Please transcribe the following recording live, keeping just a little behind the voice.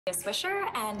Swisher,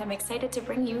 and I'm excited to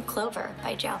bring you Clover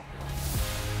by Jo.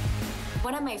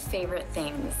 One of my favorite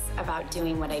things about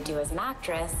doing what I do as an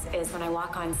actress is when I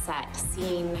walk on set,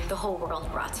 seeing the whole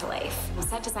world brought to life.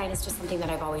 Set design is just something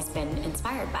that I've always been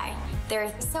inspired by. There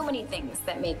are so many things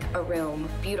that make a room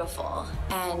beautiful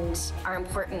and are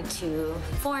important to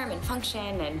form and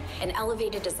function and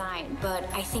elevated design, but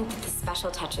I think that the special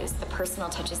touches, the personal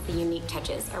touches, the unique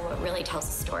touches are what really tells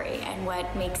a story and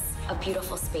what makes a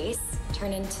beautiful space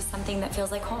turn into something that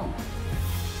feels like home.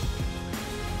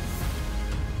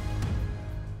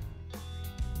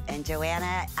 And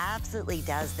JoAnna absolutely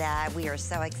does that. We are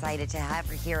so excited to have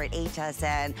her here at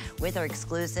HSN with her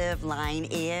exclusive line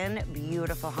in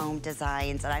beautiful home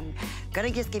designs. And I'm gonna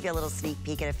just give you a little sneak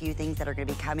peek at a few things that are gonna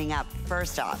be coming up.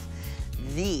 First off,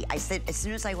 I said, as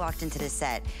soon as I walked into the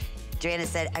set, JoAnna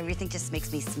said, everything just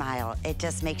makes me smile. It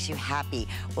just makes you happy.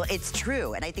 Well, it's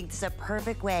true, and I think this is a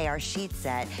perfect way, our sheet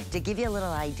set, to give you a little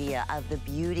idea of the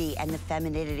beauty and the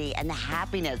femininity and the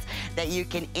happiness that you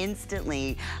can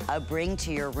instantly bring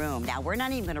to your room. Now, we're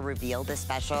not even gonna reveal the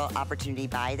special opportunity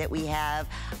buy that we have.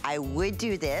 I would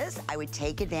do this. I would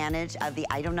take advantage of the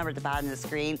item number at the bottom of the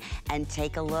screen and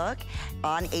take a look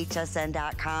on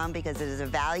hsn.com because it is a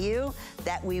value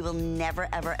that we will never,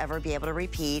 ever, ever be able to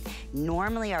repeat.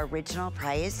 Normally, our original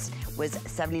price was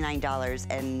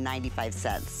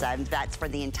 $79.95, and that's for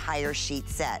the entire sheet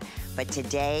set. But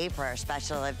today, for our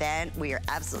special event, we are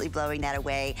absolutely blowing that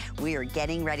away. We are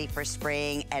getting ready for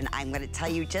spring, and I'm gonna tell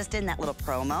you, just in that little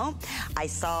promo, I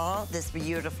saw this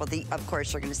beautiful, of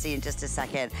course, you're gonna see in just a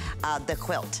second, the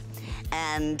quilt.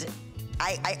 And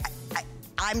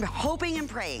I'm hoping and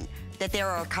praying that there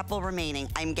are a couple remaining.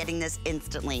 I'm getting this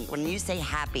instantly. When you say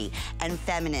happy and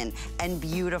feminine and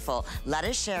beautiful, let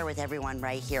us share with everyone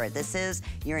right here. This is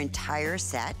your entire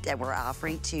set that we're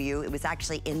offering to you. It was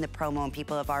actually in the promo and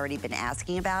people have already been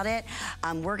asking about it.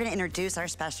 We're gonna introduce our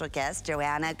special guest.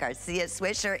 JoAnna Garcia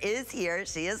Swisher is here.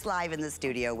 She is live in the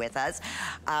studio with us.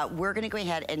 We're gonna go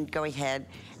ahead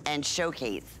and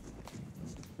showcase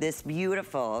this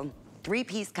beautiful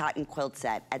three-piece cotton quilt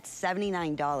set at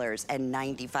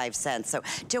 $79.95. So,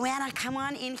 JoAnna, come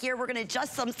on in here. We're gonna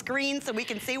adjust some screens so we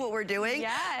can see what we're doing.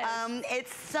 Yes.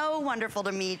 It's so wonderful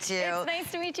to meet you. It's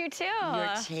nice to meet you too.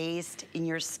 Your taste and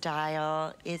your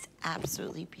style is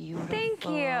absolutely beautiful. Thank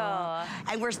you.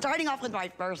 And we're starting off with my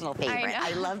personal favorite.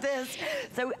 I love this.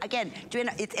 So again,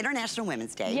 JoAnna, it's International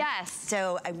Women's Day. Yes.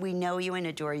 So we know you and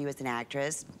adore you as an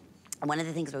actress. One of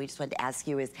the things that we just wanted to ask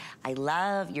you is, I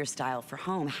love your style for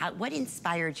home. What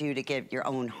inspired you to get your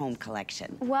own home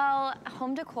collection? Well,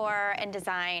 home decor and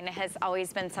design has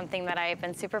always been something that I've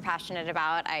been super passionate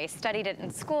about. I studied it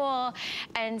in school,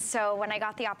 and so when I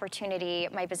got the opportunity,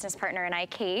 my business partner and I,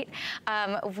 Kate,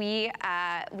 we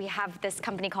have this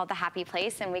company called The Happy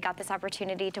Place, and we got this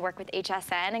opportunity to work with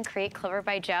HSN and create Clover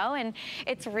by Jo, and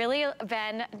it's really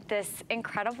been this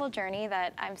incredible journey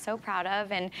that I'm so proud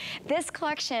of, and this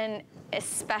collection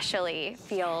especially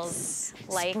feels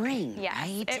like spring,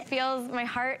 right? It feels, my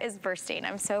heart is bursting.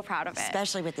 I'm so proud of it.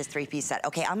 Especially with this three-piece set.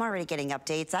 Okay, I'm already getting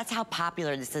updates. That's how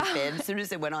popular this has been as soon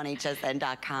as it went on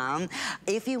hsn.com.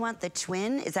 If you want the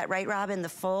twin, is that right, Robin, the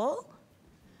full?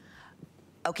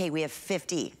 Okay, we have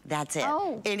 50, that's it.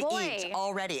 Oh, in boy. each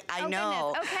already, I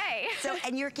know. Goodness. Okay. So,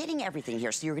 and you're getting everything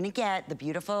here. So you're gonna get the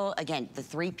beautiful, again, the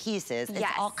three pieces. It's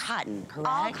yes. all cotton, correct?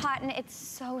 All cotton, it's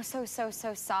so, so, so,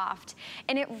 so soft.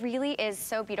 And it really is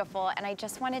so beautiful. And I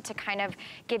just wanted to kind of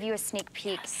give you a sneak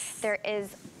peek. Yes. There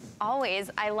is always,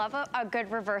 I love a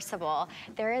good reversible.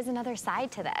 There is another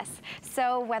side to this.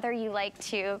 So whether you like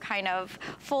to kind of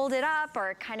fold it up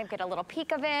or kind of get a little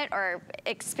peek of it or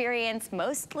experience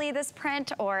mostly this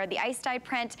print or the ice dye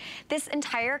print, this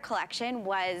entire collection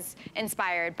was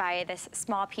inspired by this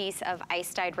small piece of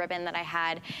ice dyed ribbon that I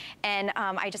had. And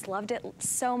I just loved it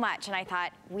so much. And I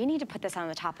thought, we need to put this on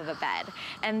the top of a bed.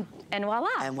 And voila.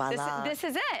 And voila. This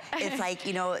is it. It's like,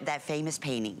 you know, that famous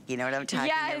painting. You know what I'm talking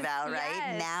about, right?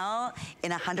 Yes. Now,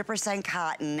 in 100%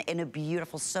 cotton, in a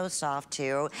beautiful, so soft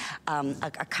too,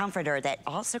 a comforter that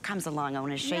also comes along. I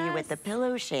want to show you with the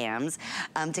pillow shams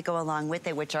to go along with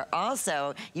it, which are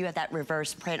also, you have that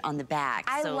reverse print on the back.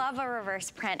 I love a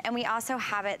reverse print, and we also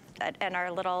have it in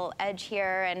our little edge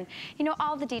here, and you know,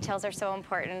 all the details are so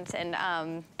important,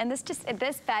 and this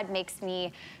bed makes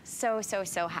me so, so,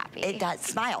 so happy. It does.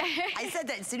 Smile. I said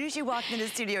that as soon as you walked into the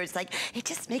studio, it's like, it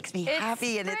just makes me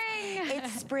happy. Spring. And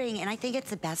it's spring, and I think it's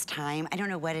the best time. I don't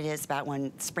know what it is about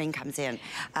when spring comes in.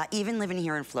 Even living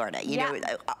here in Florida, you know,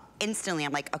 instantly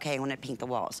I'm like, okay, I want to paint the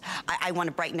walls. I want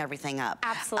to brighten everything up.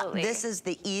 Absolutely. This is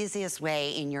the easiest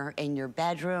way in your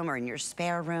bedroom or in your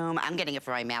spare room. I'm getting it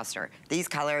for my master. These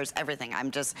colors, everything.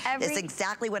 It's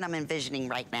exactly what I'm envisioning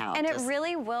right now. And it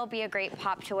really will be a great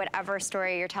pop to whatever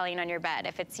story you're telling on your bed.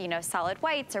 If it's, you know, solid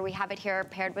whites, or we have it here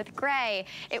paired with gray,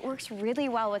 it works really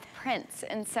well with prints.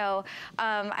 And so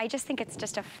I just think it's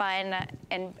just a fun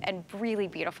and really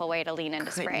beautiful way to lean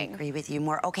into spring. Couldn't agree with you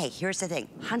more. Okay, here's the thing,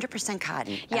 100%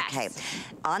 cotton. Yes. Okay,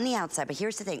 on the outside, but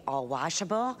here's the thing, all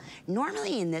washable.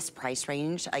 Normally in this price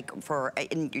range, like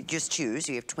and you just choose,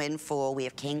 you have twin, full, we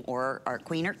have king or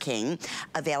queen or king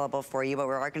available for you, but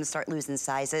we are gonna start losing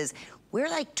sizes. We're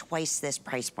like twice this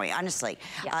price point, honestly,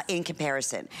 yes. In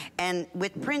comparison. And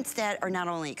with prints that are not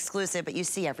only exclusive, but you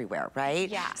see everywhere, right?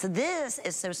 Yeah. So this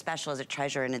is so special as a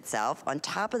treasure in itself, on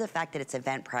top of the fact that it's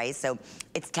event price. So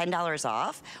it's $10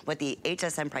 off. What the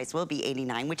HSN price will be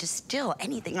 $89, which is still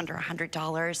anything under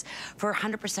 $100 for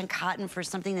 100% cotton for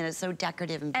something that is so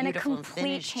decorative and beautiful and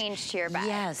complete change to your bed.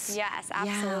 Yes. Yes,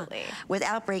 absolutely. Yeah.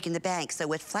 Without breaking the bank. So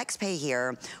with FlexPay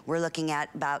here, we're looking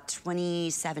at about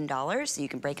 $27. So you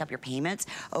can break up your payments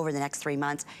over the next 3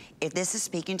 months. If this is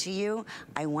speaking to you,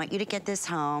 I want you to get this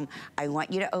home. I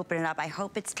want you to open it up. I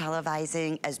hope it's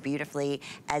televising as beautifully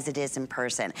as it is in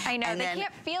person. I know, they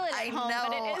can't feel it at home,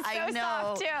 but it is so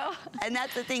soft too. And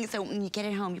that's the thing, so when you get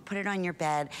it home, you put it on your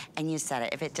bed and you set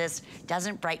it. If it just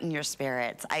doesn't brighten your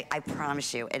spirits, I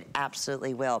promise you, it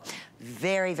absolutely will.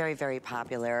 Very, very, very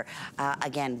popular.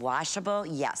 Again, washable,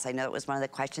 yes, I know it was one of the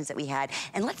questions that we had.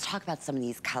 And let's talk about some of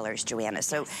these colors, JoAnna.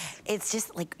 So it's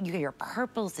just like your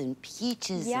purples and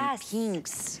peaches and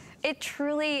pinks. It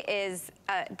truly is,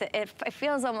 it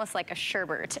feels almost like a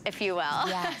sherbet, if you will.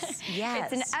 Yes,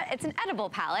 yes. It's an edible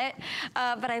palette,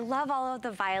 but I love all of the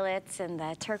violets and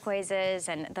the turquoises,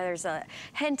 and there's a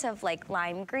hint of like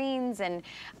lime greens and,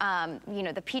 you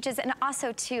know, the peaches. And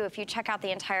also too, if you check out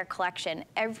the entire collection,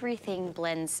 everything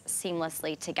blends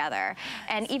seamlessly together.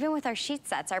 And even with our sheet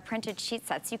sets, our printed sheet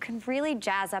sets, you can really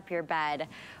jazz up your bed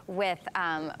with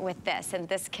this. And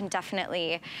this can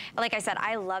definitely, like I said,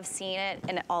 I love seeing it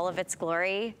in all of its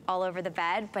glory all over the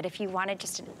bed, but if you wanted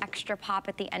just an extra pop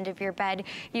at the end of your bed,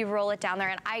 you roll it down there.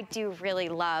 And I do really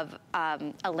love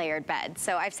a layered bed.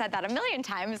 So I've said that a million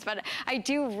times, but I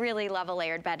do really love a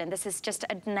layered bed. And this is just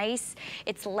a nice,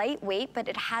 it's lightweight, but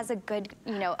it has a good,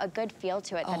 you know, a good feel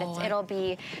to it, that it'll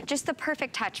be just the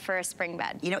perfect touch for a spring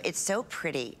bed. You know, it's so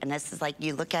pretty. And this is like,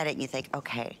 you look at it and you think,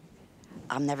 okay,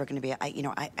 I'm never gonna be,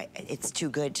 it's too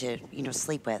good to, you know,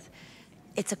 sleep with.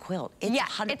 It's a quilt. It's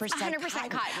 100%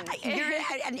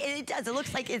 cotton. And it does. It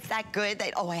looks like it's that good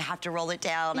that, oh, I have to roll it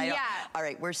down. All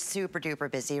right, we're super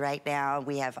duper busy right now.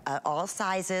 We have all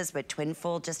sizes, but twin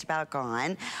full just about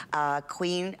gone.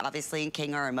 Queen, obviously, and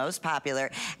king are our most popular.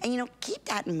 And, you know, keep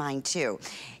that in mind, too.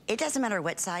 It doesn't matter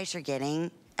what size you're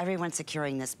getting. Everyone's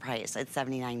securing this price at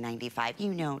 $79.95.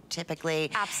 You know, typically,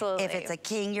 absolutely, if it's a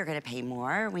king, you're going to pay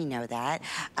more. We know that,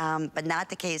 but not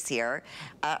the case here.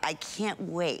 I can't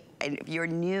wait. And if you're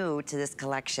new to this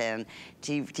collection,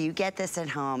 do you get this at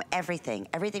home? Everything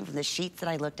from the sheets that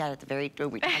I looked at the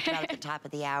we talked about at the top of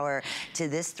the hour, to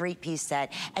this 3-piece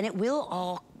set, and it will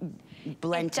all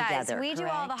blend together. We do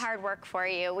all the hard work for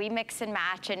you. We mix and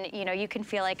match, and you know, you can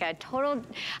feel like a total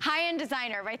high-end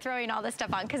designer by throwing all this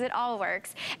stuff on, because it all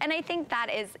works. And I think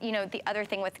that is, you know, the other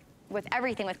thing with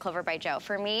everything with Clover by Jo.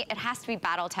 For me, it has to be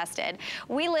battle tested.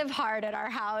 We live hard at our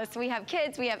house. We have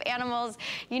kids, we have animals,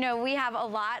 you know, we have a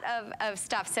lot of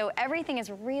stuff. So everything is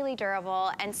really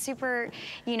durable and super,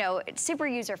 you know, super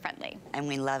user friendly. And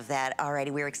we love that.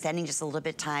 Alrighty, we're extending just a little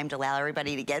bit time to allow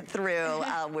everybody to get through.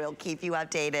 We'll keep you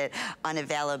updated on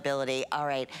availability. All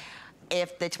right.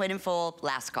 If the twin and full,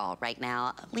 last call right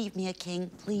now, leave me a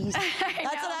king, please. That's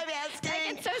what I'm asking.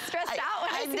 I get so stressed out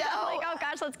when I see that. I'm like, oh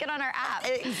gosh, let's get on our app.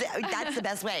 That's the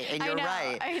best way, and you're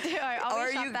right. I do. I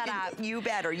always shop that app. You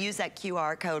bet, or use that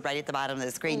QR code right at the bottom of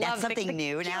the screen. That's something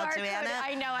new now, JoAnna.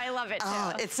 I know, I love it too.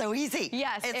 Oh, it's so easy.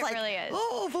 Yes, it really is.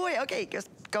 Oh boy, okay, just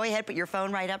go ahead, put your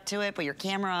phone right up to it, put your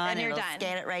camera on, and it'll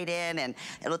scan it right in, and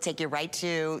it'll take you right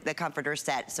to the comforter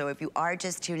set. So if you are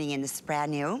just tuning in, this is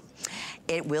brand new.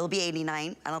 It will be $89.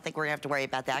 I don't think we're gonna have to worry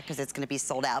about that because it's gonna be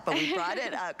sold out, but we brought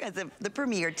it up because of the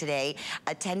premiere today.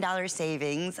 A $10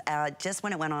 savings. Just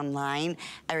when it went online,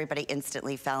 everybody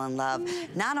instantly fell in love.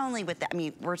 Not only with that, I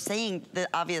mean, we're saying that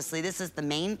obviously this is the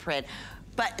main print,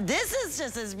 but this is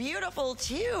just as beautiful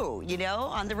too, you know,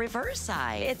 on the reverse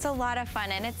side. It's a lot of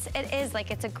fun, and it is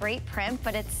like, it's a great print,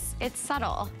 but it's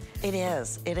subtle. It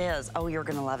is, it is. Oh, you're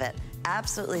gonna love it.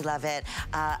 Absolutely love it.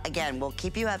 Again, we'll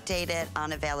keep you updated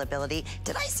on availability.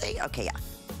 Did I say, okay, yeah.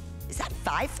 Is that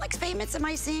 5 flex payments am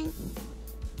I seeing?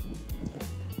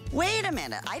 Wait a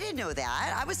minute, I didn't know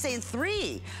that. I was saying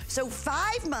 3. So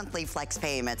 5 monthly flex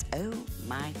payments. Oh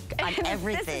my God, on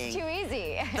everything. This is too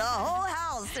easy. The whole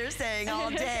house, they're saying all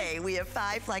day. We have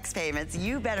 5 flex payments.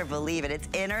 You better believe it. It's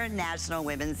International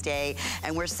Women's Day,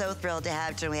 and we're so thrilled to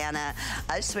have JoAnna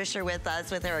Swisher with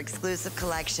us with her exclusive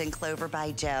collection, Clover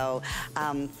by Jo.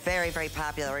 Very, very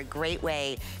popular, a great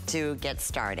way to get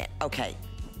started. Okay,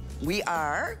 we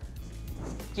are?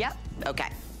 Yep. Okay,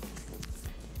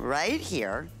 right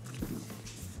here.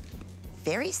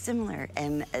 Very similar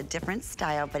and a different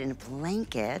style, but in a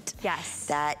blanket. Yes.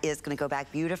 That is gonna go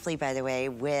back beautifully, by the way,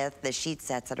 with the sheet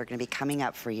sets that are gonna be coming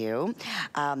up for you.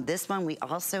 This one we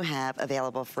also have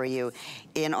available for you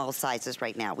in all sizes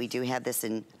right now. We do have this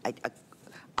in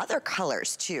other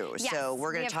colors too. Yes, so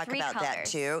we're gonna talk about that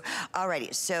too.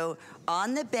 Alrighty, so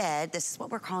on the bed, this is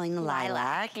what we're calling the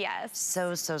lilac. Yes.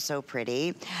 So, so, so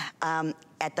pretty.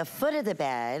 At the foot of the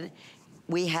bed,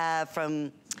 we have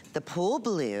from the pool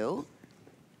blue,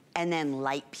 and then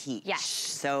light peach. Yes.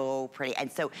 So pretty. And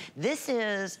so this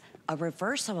is a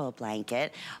reversible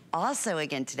blanket. Also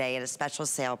again today at a special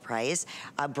sale price,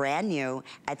 brand new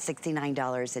at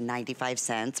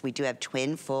 $69.95. We do have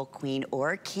twin, full, queen,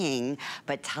 or king.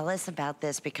 But tell us about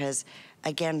this because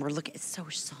again, we're looking, it's so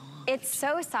soft. It's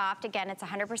so soft. Again, it's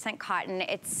 100% cotton.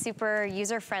 It's super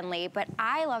user-friendly, but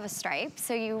I love a stripe,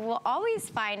 so you will always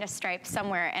find a stripe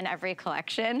somewhere in every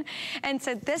collection. And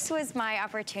so this was my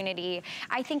opportunity.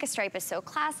 I think a stripe is so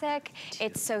classic.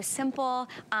 It's so simple,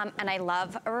 and I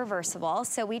love a reversible.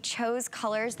 So we chose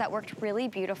colors that worked really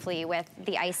beautifully with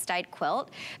the ice-dyed quilt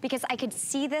because I could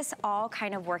see this all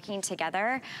kind of working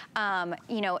together.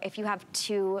 You know, if you have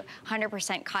 2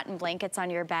 100% cotton blankets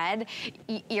on your bed,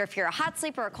 if you're a hot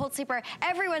sleeper or a cold sleeper,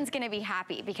 everyone's gonna be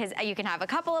happy because you can have a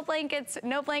couple of blankets,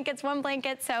 no blankets, 1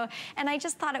 blanket. So, and I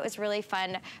just thought it was really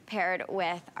fun paired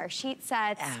with our sheet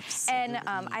sets. Absolutely. And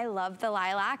I love the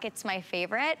lilac, it's my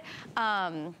favorite.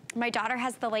 My daughter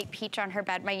has the light peach on her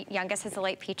bed. My youngest has the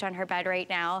light peach on her bed right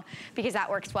now because that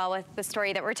works well with the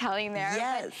story that we're telling there.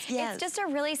 Yes, yes. It's just a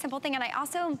really simple thing. And I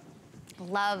also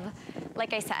love,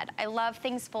 like I said, I love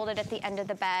things folded at the end of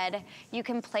the bed. You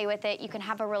can play with it. You can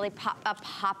have a really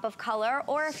pop of color,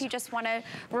 or if you just want to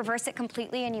reverse it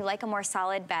completely and you like a more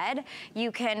solid bed,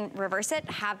 you can reverse it,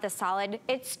 have the solid.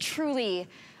 It's truly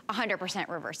 100%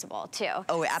 reversible too.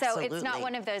 Oh, absolutely. So it's not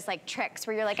one of those like tricks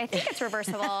where you're like, I think it's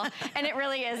reversible and it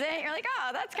really isn't. You're like,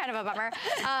 oh, that's kind of a bummer.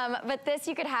 But this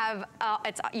you could have,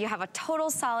 you have a total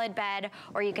solid bed,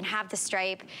 or you can have the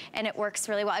stripe, and it works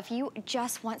really well. If you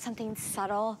just want something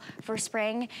subtle for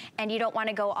spring and you don't want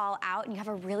to go all out and you have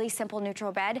a really simple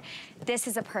neutral bed, this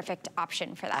is a perfect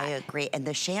option for that. I agree. And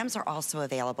the shams are also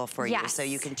available for you. So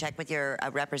you can check with your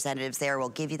representatives there. We'll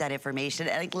give you that information.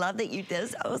 And I love that you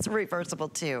did. Oh, it's reversible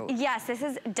too. Yes, this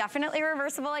is definitely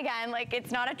reversible again. Like,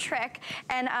 it's not a trick.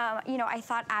 And, you know, I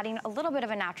thought adding a little bit of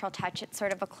a natural touch, it's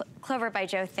sort of a Clover by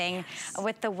Jo thing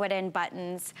with the wooden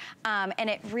buttons. And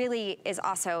it really is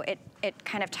also, it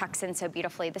kind of tucks in so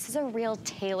beautifully. This is a real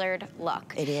tailored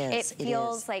look. It is. It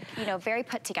feels like, you know, very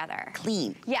put together.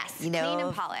 Clean. Yes, you know, clean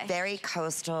and polished. Very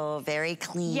coastal, very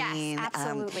clean. Yes,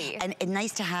 absolutely. And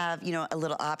nice to have, you know, a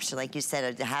little option, like you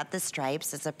said, to have the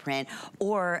stripes as a print,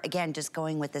 or again, just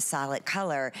going with the solid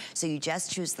color. So you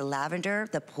just choose the lavender,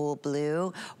 the pool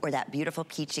blue, or that beautiful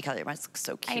peachy color. It must look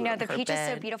so cute. I know, the peach is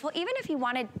so beautiful. Even if you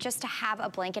wanted just to have a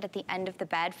blanket at the end of the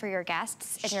bed for your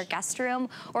guests in your guest room,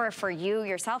 or for you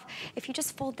yourself, if you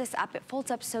just fold this up, it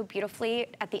folds up so beautifully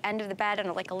at the end of the bed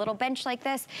on like a little bench like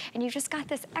this, and you just got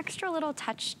this extra little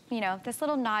touch, you know, this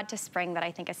little nod to spring that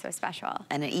I think is so special.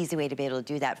 And an easy way to be able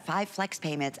to do that. 5 flex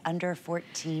payments under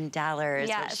 $14.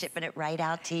 Yes. We're shipping it right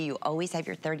out to you. You always have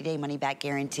your 30-day money-back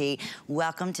guarantee.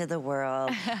 Welcome to the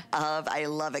world of, I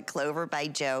love it, Clover by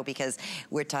Jo, because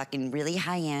we're talking really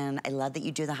high-end. I love that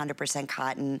you do the 100%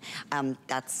 cotton.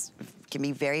 That's can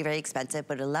be very, very expensive,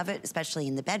 but I love it, especially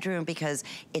in the bedroom, because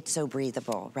it's so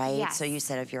breathable, right? Yes. So you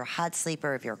said if you're a hot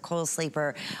sleeper, if you're a cold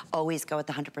sleeper, always go with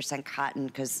the 100% cotton,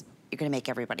 because you're gonna make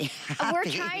everybody happy. We're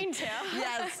trying to.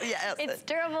 Yes, yes. It's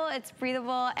durable, it's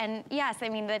breathable, and yes, I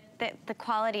mean, the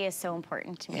quality is so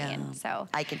important to me, and so.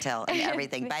 I can tell and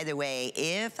everything. By the way,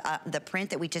 if the print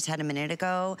that we just had a minute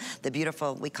ago, the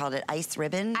beautiful, we called it ice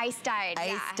ribbon. Ice dyed,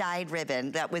 Ice-dyed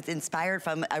ribbon that was inspired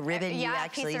from a ribbon you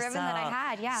actually saw. Yeah, a piece of ribbon that I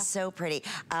had, yeah. So pretty.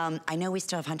 I know we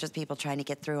still have hundreds of people trying to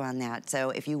get through on that,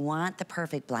 so if you want the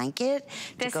perfect blanket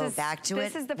to go back to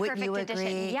this is the perfect addition.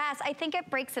 Agree? Yes, I think it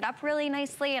breaks it up really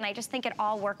nicely, and I just think it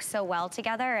all works so well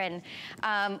together. And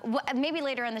maybe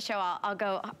later in the show, I'll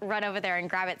go run over there and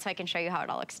grab it so I can show you how it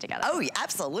all looks together. Oh,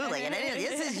 absolutely. And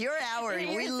this is your hour.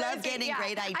 We love getting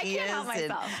great ideas. I can't help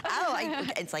myself.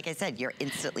 It's like I said, you're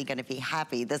instantly going to be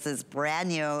happy. This is brand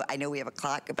new. I know we have a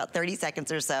clock, about 30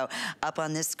 seconds or so up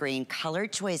on this screen. Color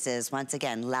choices, once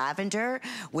again, lavender,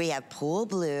 we have pool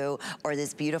blue, or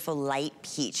this beautiful light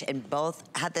peach. And both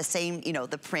have the same, you know,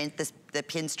 the print, the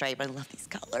pinstripe. I love these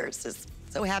colors. Just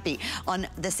so happy on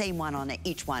the same one on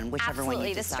each one, whichever one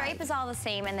you decide. Absolutely, the stripe is all the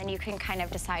same, and then you can kind of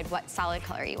decide what solid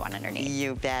color you want underneath.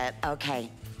 You bet.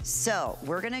 Okay, so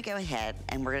we're gonna go ahead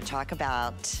and we're gonna talk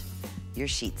about your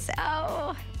sheet set.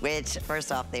 Oh. Which,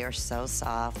 first off, they are so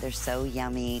soft, they're so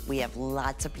yummy. We have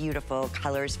lots of beautiful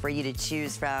colors for you to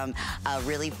choose from,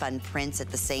 really fun prints at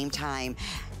the same time.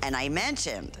 And I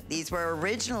mentioned, these were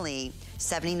originally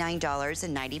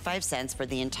 $79.95 for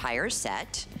the entire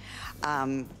set.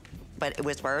 But it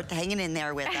was worth hanging in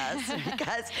there with us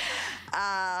because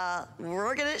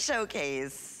we're gonna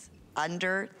showcase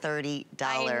under $30.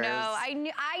 I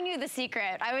know, I knew the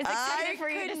secret. I was excited for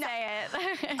you to say it.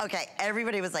 Okay,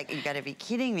 everybody was like, you gotta be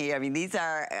kidding me. I mean, these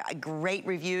are great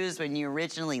reviews when you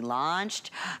originally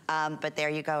launched, but there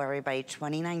you go, everybody,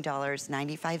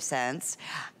 $29.95.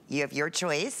 You have your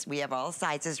choice. We have all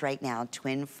sizes right now,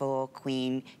 twin, full,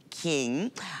 queen,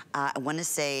 king. I wanna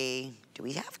say, do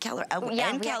we have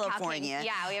and California?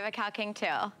 Yeah, we have a Cal King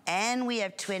too. And we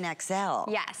have twin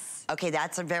XL. Yes. Okay,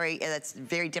 that's very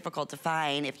difficult to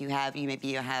find if you have, maybe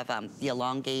you have the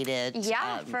elongated.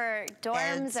 Yeah, for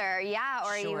dorms beds. or you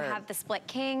have the split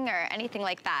king or anything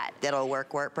like that. That'll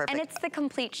work perfect. And it's the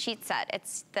complete sheet set.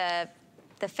 It's the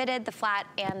fitted, the flat,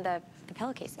 and the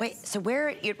pillowcases. Wait, so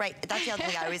you're right, that's the other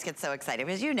thing I always get so excited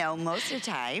because you know, most of the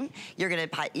time, you're gonna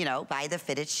buy the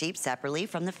fitted sheet separately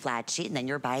from the flat sheet, and then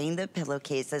you're buying the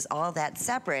pillowcases, all that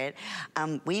separate.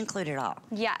 We include it all.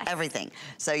 Yes. Everything.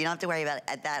 So you don't have to worry about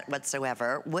that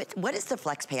whatsoever. What is the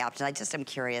flex pay option? I'm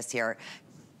curious here.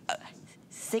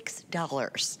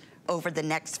 $6 over the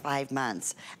next 5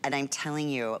 months. And I'm telling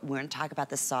you, we're gonna talk about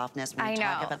the softness, we're gonna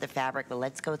talk about the fabric, but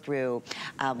let's go through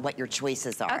what your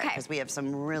choices are. Because we have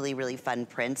some really, really fun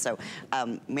prints. So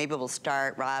maybe we'll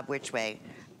start, Rob, which way?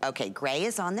 Okay, gray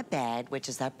is on the bed, which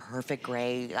is that perfect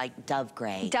gray, like dove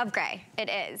gray. Dove gray, it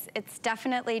is. It's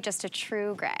definitely just a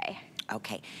true gray.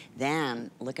 Okay, then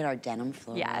look at our denim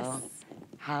floral. Yes.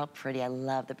 How pretty, I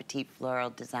love the petite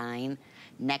floral design.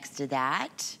 Next to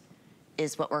that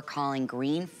is what we're calling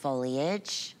green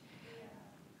foliage.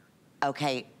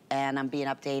 Okay, and I'm being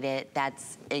updated.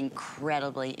 That's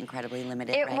incredibly, incredibly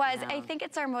limited right now. I think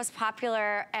it's our most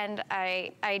popular, and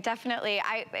I definitely,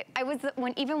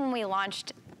 even when we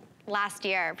launched last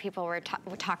year, people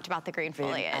talked about the green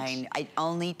foliage.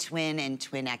 Only twin and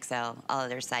twin XL. All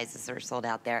other sizes are sold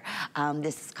out there.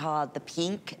 This is called the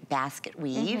pink basket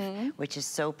weave, which is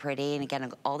so pretty. And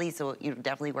again, all these will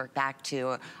definitely work back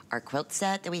to our quilt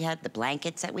set that we had, the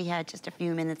blankets that we had just a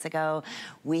few minutes ago.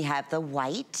 We have the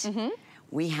white.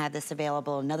 We have this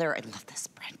available. I love this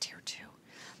print here too.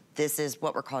 This is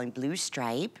what we're calling blue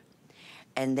stripe.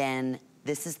 And then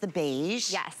this is the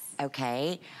beige. Yes.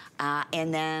 Okay.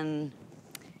 And then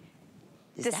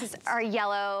this is our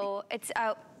yellow. It's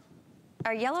our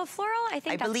yellow floral. I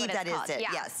think that's believe what it's that called. is it.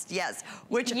 Yeah. Yes.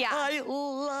 Which I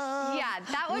love. Yeah,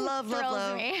 that one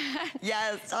thrills me.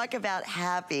 Yes. Talk about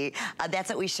happy. That's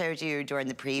what we showed you during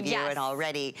the preview, and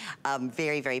already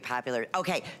very, very popular.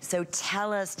 Okay. So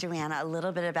tell us, JoAnna, a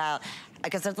little bit about.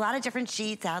 Because there's a lot of different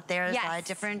sheets out there. There's a lot of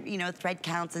different, thread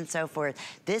counts and so forth.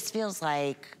 This feels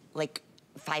like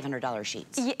 $500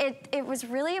 sheets. It was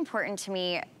really important to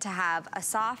me to have a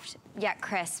soft yet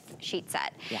crisp sheet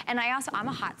set. Yeah. And I'm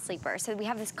a hot sleeper, so we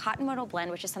have this cotton modal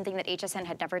blend, which is something that HSN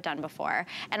had never done before,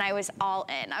 and I was all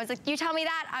in. I was like, you tell me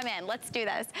that, I'm in, let's do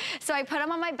this. So I put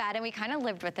them on my bed, and we kind of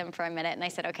lived with them for a minute, and I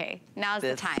said, okay, now's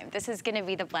the time. This is gonna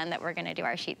be the blend that we're gonna do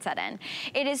our sheet set in.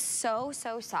 It is so,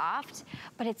 so soft,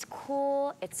 but it's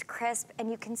cool, it's crisp,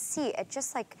 and you can see it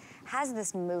just has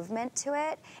this movement to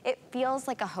it. It feels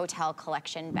like a hotel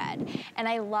collection bed. And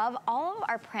I love all of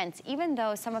our prints, even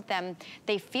though some of them,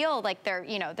 they feel like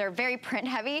they're very print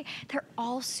heavy, they're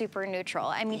all super neutral.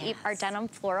 I mean, our denim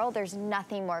floral, there's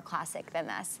nothing more classic than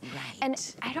this. Right. And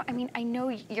I know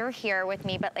you're here with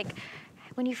me, but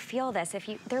when you feel this,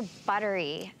 they're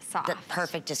buttery soft. The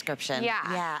perfect description.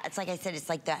 Yeah, it's like I said, it's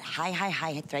like that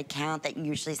high thread count that you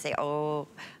usually say, oh,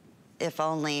 if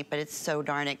only, but it's so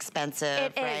darn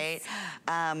expensive, right?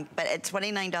 But at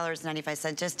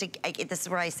 $29.95, this is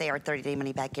where I say our 30-day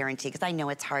money-back guarantee, because I know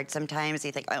it's hard sometimes.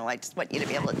 You think, oh, I just want you to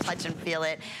be able to touch and feel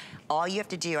it. all you have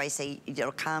to do, I say,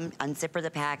 it'll come, unzipper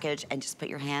the package, and just put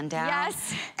your hand down.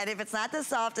 Yes. And if it's not the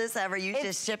softest ever, you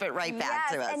just ship it right back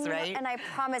to us, right? And I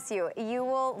promise you, you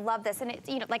will love this. And it's,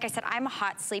 you know, like I said, I'm a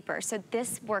hot sleeper, so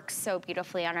this works so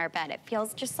beautifully on our bed. It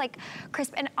feels just like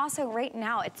crisp. And also right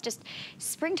now, it's just,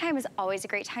 springtime is always a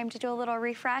great time to do a little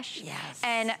refresh. Yes.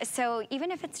 And so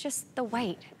even if it's just the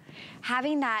white,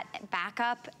 having that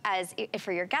backup as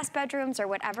for your guest bedrooms or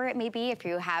whatever it may be, if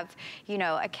you have, you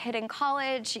know, a kid in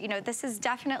college, you know, this is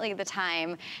definitely the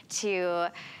time to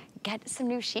get some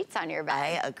new sheets on your bed.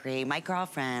 I agree. My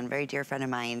girlfriend, very dear friend of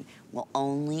mine, will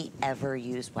only ever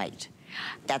use white.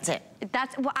 That's it.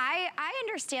 That's, well, I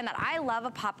understand that. I love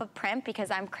a pop of print because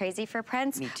I'm crazy for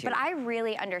prints. Me too. But I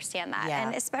really understand that. Yeah.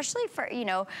 And especially for, you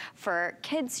know, for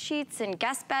kids' sheets and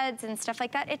guest beds and stuff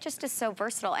like that, it just is so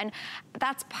versatile. And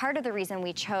that's part of the reason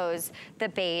we chose the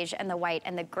beige and the white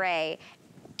and the gray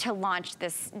to launch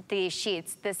these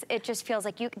sheets. It just feels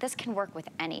like this can work with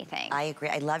anything. I agree.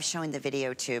 I love showing the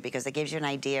video too, because it gives you an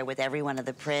idea with every one of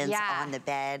the prints on the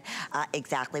bed,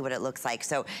 exactly what it looks like.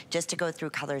 So just to go through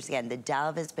colors again, the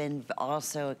Dove has been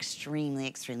also extremely,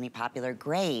 extremely popular.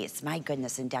 Grays, my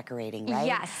goodness, in decorating, right?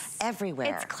 Yes.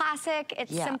 Everywhere. It's classic,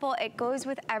 it's simple, it goes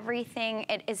with everything.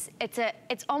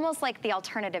 It's almost like the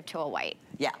alternative to a white.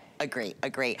 Yeah, agree.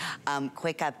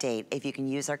 Quick update, if you can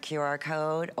use our QR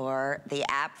code or the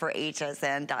app for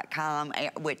hsn.com,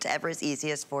 whichever is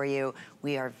easiest for you,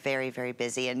 we are very, very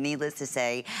busy. And needless to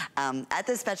say, at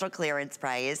the special clearance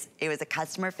price, it was a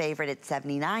customer favorite at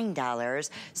 $79,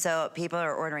 so people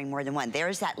are ordering more than one.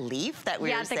 There's that leaf that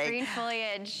we were saying. Yeah, the green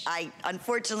foliage. I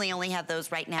unfortunately only have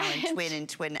those right now in Twin and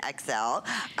Twin XL.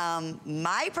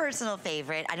 My personal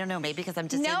favorite, I don't know, maybe because I'm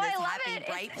just in this happy,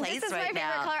 bright place right now. This is my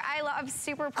favorite color. I'm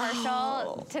super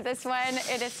partial to this one.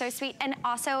 It is so sweet. And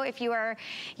also, if you are,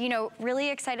 you know, really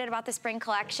excited about the spring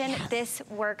collection, this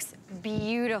works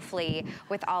beautifully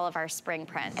with all of our spring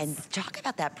prints. And talk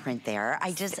about that print there.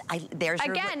 There's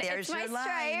your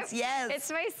lines. Yes. It's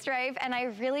my stripe, and I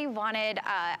really wanted,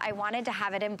 I wanted to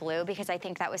have it in blue because I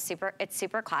think that was it's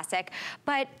super classic.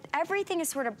 But everything is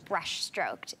sort of brush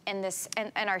stroked in this,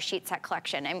 in our sheet set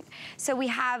collection. And so we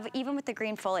have, even with the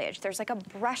green foliage, there's like a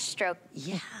brush stroke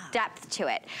depth to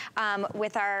it.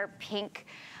 With our pink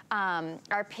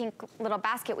little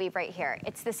basket weave right here.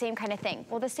 It's the same kind of thing.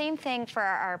 Well, the same thing for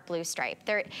our blue stripe.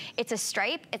 It's a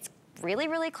stripe, it's really,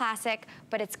 really classic,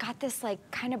 but it's got this like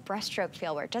kind of brushstroke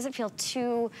feel where it doesn't feel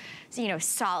too, you know,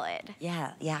 solid.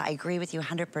 Yeah, I agree with you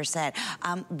 100%.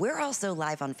 We're also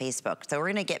live on Facebook, so we're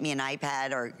gonna get me an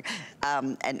iPad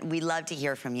and we love to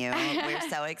hear from you. We're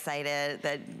so excited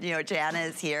that, you know, JoAnna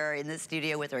is here in the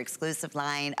studio with her exclusive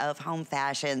line of home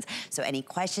fashions. So any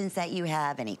questions that you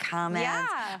have, any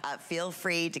comments, feel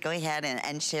free to go ahead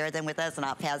and share them with us, and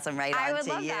I'll pass them right on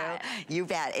to you. That. You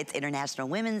bet. It's International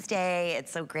Women's Day.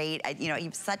 It's so great. You know, you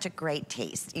have such a great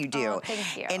taste. You do. Oh,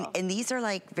 thank you. And these are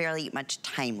like very much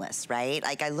timeless, right?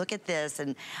 Like I look at this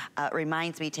and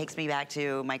takes me back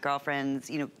to my girlfriend's,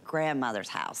 you know, grandmother's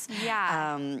house.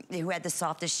 Yeah. Who had the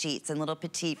softest sheets and little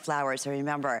petite flowers, I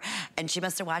remember. And she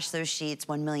must have washed those sheets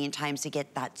 1 million times to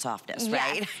get that softness,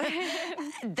 right?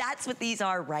 That's what these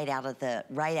are right out of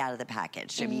the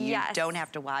package. I mean, you don't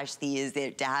have to wash these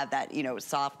to have that, you know,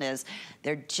 softness.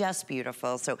 They're just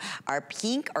beautiful. So our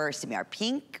pink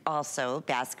also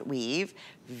basket weave,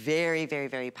 very, very,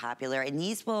 very popular. And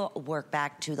these will work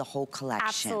back to the whole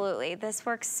collection. Absolutely. This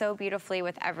works so beautifully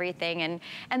with everything.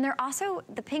 And they're also,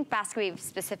 the pink basket weave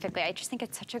specifically, I just think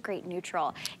it's such a great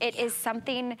neutral. It is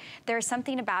something, there's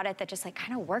something about it that just like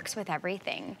kind of works with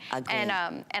everything. Agreed.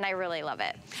 And I really love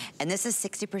it. And this is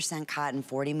 60% cotton,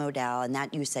 40 modal, and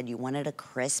that you said you wanted a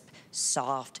crisp,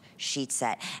 soft sheet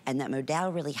set. And that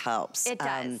modal really helps. It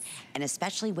does. And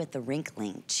especially with the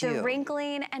wrinkling too. The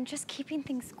wrinkling and just keeping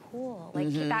things cool.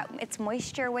 Like that, it's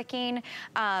moisture wicking.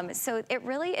 So it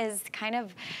really is kind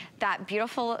of that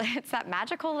beautiful, it's that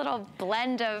magical little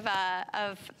blend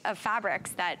of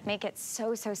fabrics that make it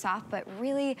so, so soft, but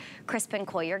really crisp and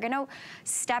cool. You're gonna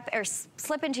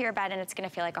slip into your bed and it's gonna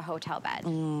feel like a hotel bed.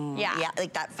 Yeah,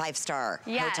 like that 5-star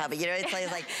hotel bed. You know, it's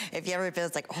like if you ever feel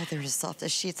it's like, oh, they're the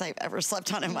softest sheets I've ever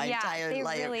slept on in my entire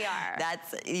life. Yeah, they really are.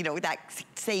 That's, you know, that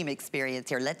same experience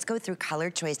here. Let's go through color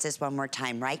choices one more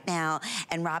time right now.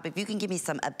 And Rob, if you can give me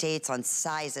some updates on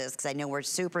sizes, because I know we're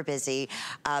super busy.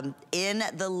 In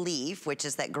the leaf, which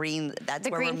is that green, that's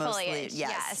where we're mostly. Foliage,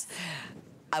 yes.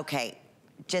 Okay.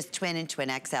 Just Twin and Twin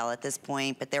XL at this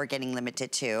point, but they're getting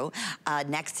limited too.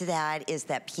 Next to that is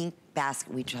that pink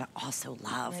basket, which I also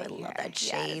love. Right I love here. that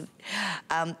shade.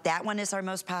 Yes. That one is our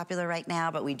most popular right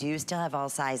now, but we do still have all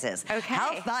sizes. Okay.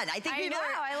 How fun. I think people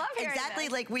I love are exactly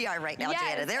this. like we are right now, Yes,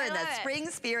 JoAnna. They're in that spring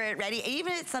spirit, ready.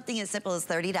 Even if it's something as simple as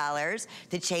 $30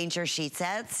 to change your sheet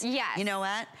sets. Yes. You know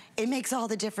what? It makes all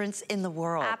the difference in the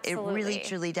world. Absolutely. It really,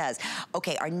 truly does.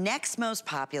 Okay, our next most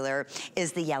popular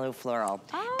is the yellow floral.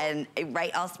 Oh. And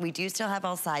we do still have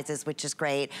all sizes, which is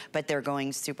great, but they're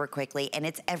going super quickly, and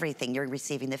it's everything. You're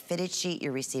receiving the fitted sheet,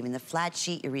 you're receiving the flat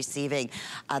sheet, you're receiving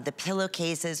the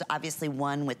pillowcases, obviously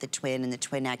one with the twin and the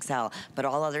twin XL, but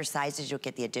all other sizes, you'll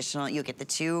get the additional, you'll get the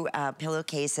 2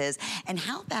 pillowcases. And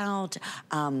how about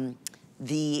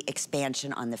the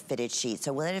expansion on the fitted sheet?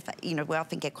 So what if, we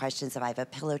often get questions if I have a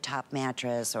pillow top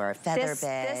mattress or a feather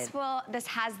bed. This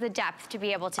has the depth to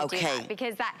be able to do that,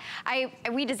 because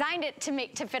we designed it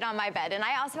to fit on my bed, and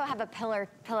I also have a pillow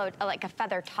like a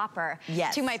feather topper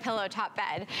to my pillow top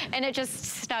bed, and it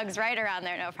just snugs right around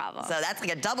there, no problem. So that's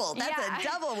like a double, that's a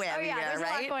double whammy there, right? There's a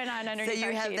lot going on underneath. So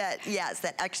you have that,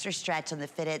 that extra stretch on the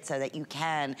fitted so that you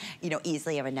can,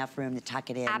 easily have enough room to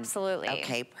tuck it in. Absolutely.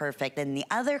 Okay, perfect. And the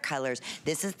other colors,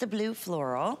 this is the blue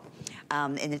floral,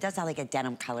 and it does have like a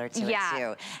denim color to it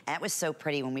too. And it was so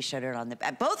pretty when we showed it on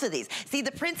both of these. See,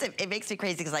 the prints, it makes me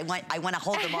crazy because I want to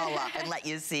hold them all up and let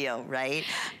you see them, right?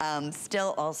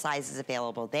 Still all sizes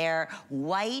available there.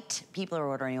 White, people are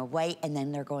ordering a white, and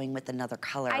then they're going with another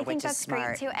color, which is smart. I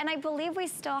think that's great too. And I believe we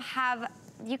still have,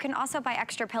 you can also buy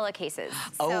extra pillowcases.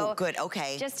 Oh, so good,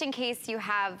 okay. Just in case you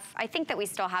have, I think that we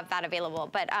still have that available,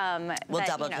 but we'll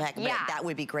double check, but that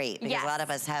would be great, because a lot of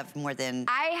us have more than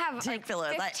I have like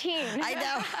pillows. 15. I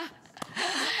know.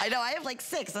 I know, I have like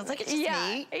 6. I was like, it's just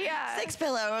me. 6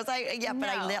 pillows. But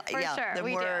sure, the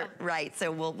more, right.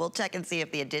 So we'll check and see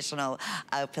if the additional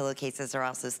pillowcases are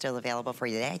also still available for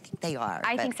you. I think they are.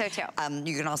 I think so too.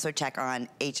 You can also check on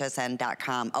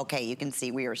hsn.com. Okay, you can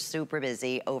see we are super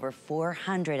busy. Over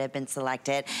 400 have been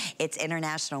selected. It's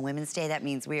International Women's Day. That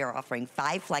means we are offering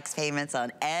 5 flex payments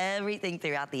on everything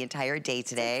throughout the entire day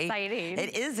today. It's exciting.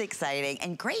 It is exciting,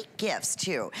 and great gifts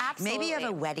too. Absolutely. Maybe you have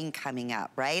a wedding coming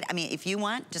up, right? I mean, if you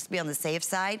want, just to be on the safe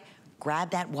side,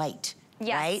 grab that white,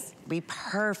 right? Be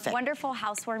perfect. Wonderful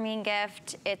housewarming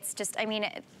gift. It's just, I mean,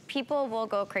 people will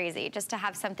go crazy just to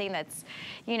have something that's,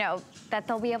 that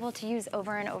they'll be able to use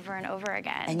over and over and over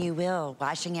again. And you will,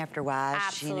 washing after wash.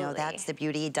 Absolutely. That's the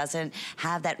beauty. It doesn't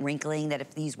have that wrinkling that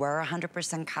if these were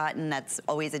 100% cotton, that's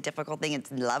always a difficult thing.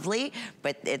 It's lovely,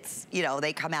 but it's,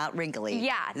 they come out wrinkly.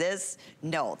 Yeah. This,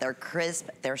 no, they're crisp.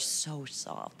 They're so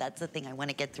soft. That's the thing I want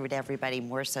to get through to everybody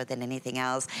more so than anything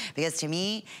else, because to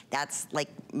me, that's like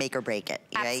make or break it.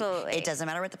 Absolutely. Right? It doesn't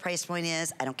matter what the price point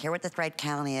is. I don't care what the thread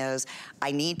count is.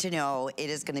 I need to know it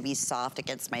is going to be soft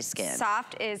against my skin.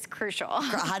 Soft is crucial.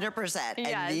 100%. Yes.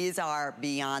 And these are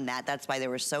beyond that. That's why they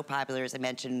were so popular, as I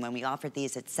mentioned, when we offered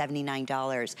these at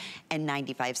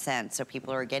 $79.95. So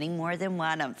people are getting more than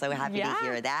one. I'm so happy to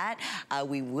hear that.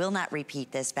 We will not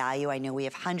repeat this value. I know we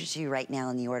have hundreds of you right now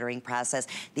in the ordering process.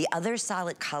 The other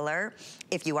solid color,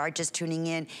 if you are just tuning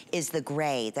in, is the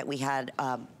gray that we had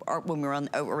when we were on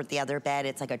over the other bed.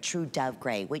 It's like a true dove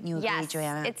gray. Wouldn't you agree,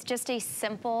 JoAnna? It's just a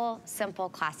simple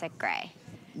classic gray.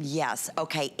 Yes,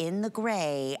 okay, in the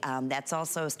gray, that's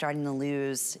also starting to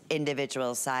lose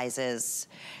individual sizes.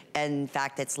 In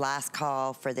fact, it's last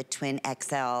call for the twin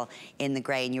XL in the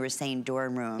gray, and you were saying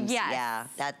dorm rooms. Yes.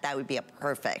 Yeah, that would be a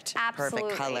perfect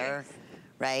Absolutely. color.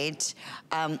 Right?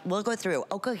 We'll go through.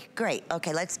 Okay, great.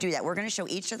 Okay, let's do that. We're going to show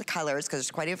each of the colors because there's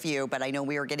quite a few, but I know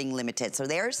we are getting limited. So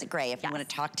there's the gray if you want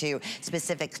to talk to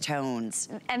specific tones.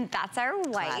 And that's our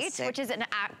white, Classic. which is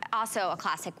also a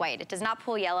classic white. It does not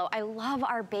pull yellow. I love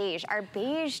our beige. Our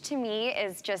beige to me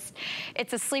is just,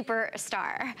 it's a sleeper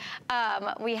star.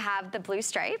 We have the blue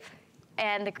stripe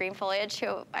and the green foliage,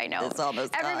 who I know it's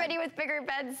almost everybody gone. with bigger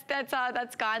beds,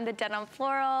 that's gone. The denim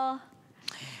floral.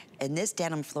 And this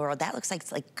denim floral, that looks like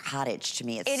it's like cottage to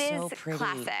me. It's so pretty.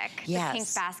 Classic. Yes. The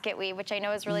pink basket weave, which I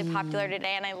know is really popular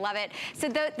today, and I love it. So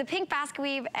the pink basket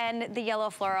weave and the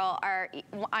yellow floral are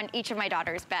on each of my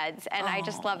daughter's beds, and I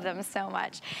just love them so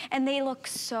much. And they look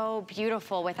so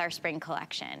beautiful with our spring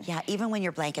collection. Yeah, even when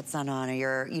your blanket's not on or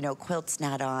your quilt's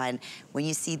not on, when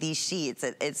you see these sheets,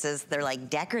 it's just, they're like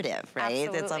decorative, right?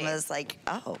 Absolutely. It's almost like,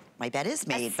 oh, my bed is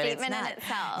made, but it's not. A statement in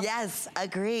itself. Yes,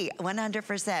 agree,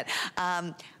 100%.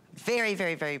 Very,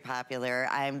 very, very popular.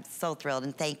 I'm so thrilled,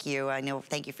 and thank you.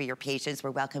 Thank you for your patience.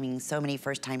 We're welcoming so many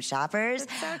first-time shoppers,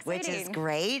 so which is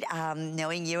great.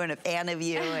 Knowing you and a fan of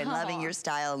you and loving your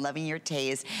style and loving your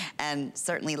taste, and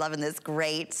certainly loving this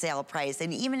great sale price.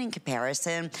 And even in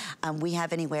comparison, we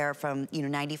have anywhere from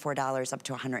 $94 up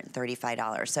to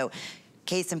 $135. So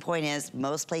Case in point is,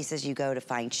 most places you go to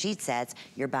find sheet sets,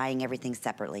 you're buying everything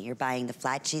separately. You're buying the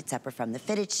flat sheet separate from the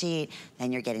fitted sheet,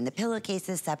 then you're getting the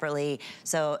pillowcases separately.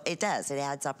 So it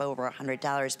adds up over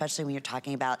 $100, especially when you're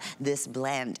talking about this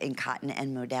blend in cotton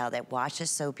and modal that washes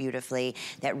so beautifully,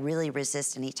 that really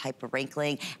resists any type of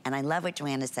wrinkling. And I love what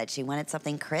JoAnna said. She wanted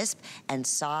something crisp and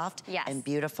soft and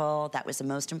beautiful. That was the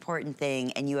most important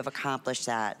thing, and you have accomplished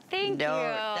that. Thank you.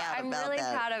 I'm really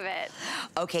proud of it.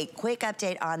 Okay, quick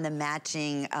update on the matching,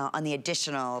 on the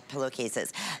additional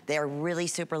pillowcases. They're really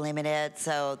super limited,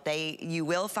 so you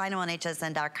will find them on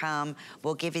hsn.com.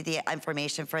 We'll give you the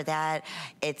information for that.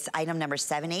 It's item number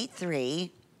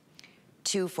 783-244,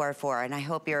 and I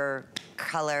hope your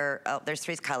color, there's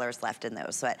 3 colors left in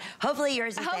those, but hopefully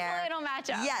yours is there. Hopefully it'll match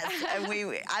up. Yes, and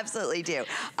we absolutely do.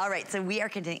 All right, so we are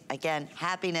continuing, again,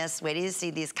 happiness, waiting to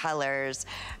see these colors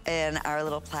in our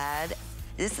little plaid.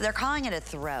 They're calling it a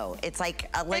throw. It's like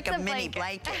a mini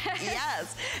blanket.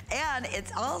 Yes, and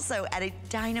it's also at a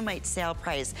dynamite sale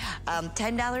price.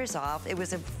 $10 off. It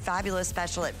was a fabulous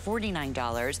special at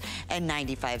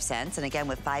 $49.95. And again,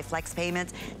 with 5 flex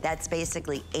payments, that's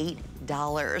basically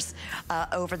 $8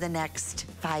 over the next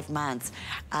 5 months.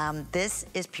 This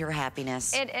is pure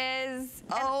happiness. It is.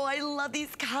 Oh, I love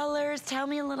these colors. Tell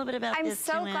me a little bit about this,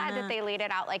 I'm so glad that they laid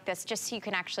it out like this, just so you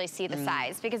can actually see the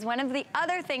size. Because one of the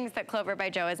other things that Clover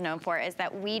by Jo is known for is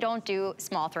that we don't do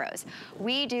small throws.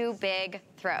 We do big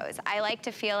throws. I like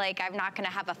to feel like I'm not gonna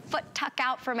have a foot tuck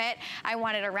out from it. I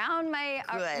want it around my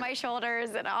shoulders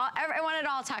and all, I want it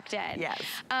all tucked in. Yes.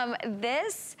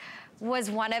 This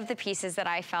was one of the pieces that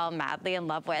I fell madly in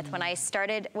love with when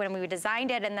we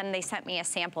designed it, and then they sent me a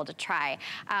sample to try.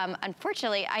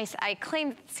 Unfortunately, I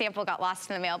claimed the sample got lost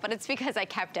in the mail, but it's because I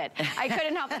kept it. I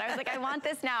couldn't help it. I was like, I want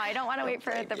this now. I don't want to wait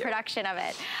for the production of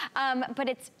it. But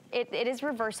it is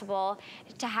reversible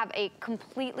to have a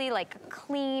completely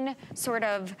clean sort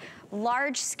of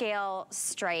large scale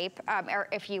stripe, or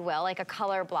if you will, like a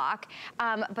color block.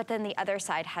 But then the other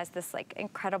side has this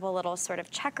incredible little sort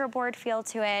of checkerboard feel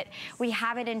to it. We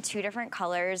have it in 2 different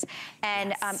colors,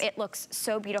 and it looks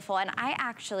so beautiful. And I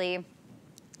actually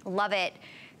love it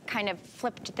kind of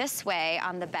flipped this way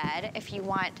on the bed if you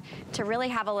want to really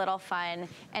have a little fun.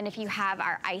 And if you have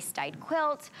our ice dyed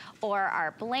quilt or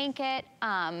our blanket,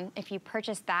 if you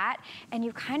purchase that and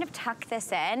you kind of tuck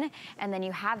this in and then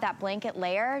you have that blanket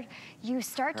layered, you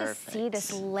start to see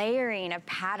this layering of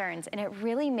patterns, and it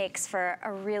really makes for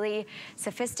a really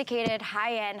sophisticated,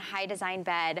 high-end, high-design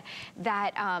bed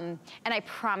that, and I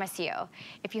promise you,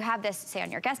 if you have this, say, on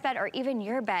your guest bed or even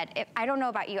your bed, I don't know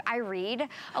about you, I read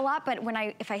a lot, but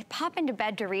if I pop into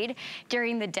bed to read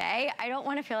during the day, I don't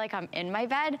want to feel like I'm in my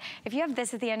bed. If you have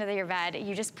this at the end of your bed,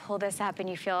 you just pull this up and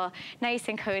you feel nice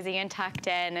and cozy and tucked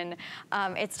in, and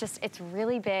it's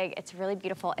really big, it's really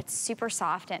beautiful, it's super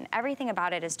soft, and everything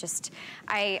about it is just,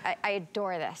 I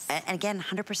adore this. And again,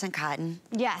 100% cotton.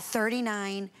 Yes.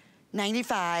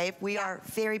 $39.95. We are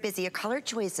very busy. Your color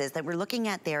choices that we're looking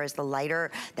at there is the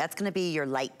lighter, that's gonna be your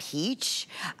light peach,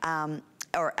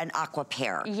 or an aqua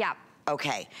pear. Yep.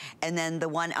 Okay, and then the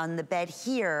one on the bed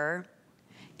here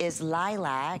is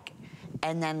lilac,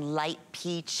 and then light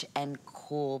peach and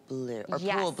cool blue, or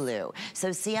pool blue.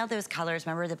 So see how those colors,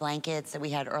 remember the blankets that we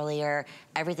had earlier?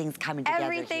 Everything's coming together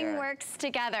Everything works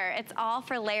together. It's all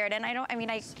for layered, and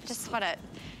I just wanna,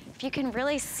 if you can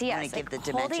really see us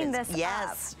holding this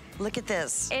up. Look at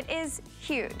this. It is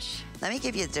huge. Let me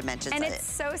give you the dimensions and of it. It's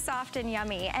so soft and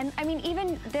yummy. And I mean,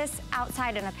 even this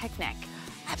outside in a picnic.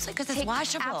 Absolutely, because it's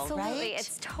washable, absolutely. Right?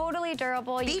 It's totally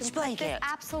durable. Beach blanket.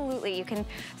 Absolutely. You can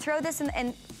throw this in,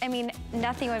 and I mean,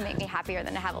 nothing would make me happier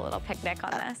than to have a little picnic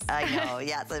on this. I know,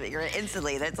 yeah. So you're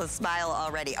instantly, that's a smile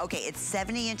already. Okay, it's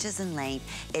 70 inches in length.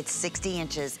 It's 60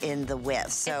 inches in the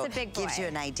width. So it's a big boy. Gives you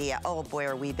an idea. Oh boy,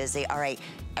 are we busy. All right,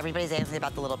 everybody's asking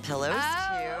about the little pillows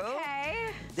too.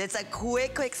 Okay. It's a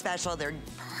quick special. They're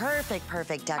perfect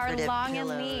decorative Our long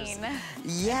pillows. and lean.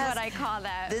 Yes. Is what I call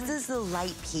them. This is the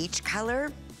light peach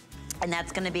color, and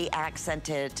that's gonna be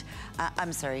accented,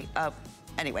 I'm sorry,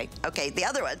 anyway, okay, the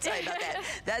other one, sorry about that.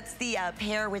 That's the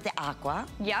pear with the aqua.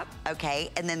 Yep. Okay,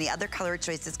 and then the other color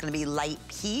choice is gonna be light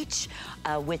peach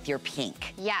with your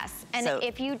pink. Yes, and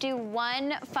if you do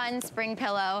one fun spring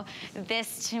pillow,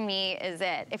 this to me is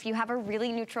it. If you have a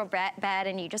really neutral bed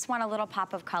and you just want a little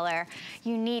pop of color,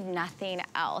 you need nothing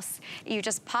else. You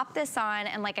just pop this on,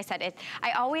 and like I said,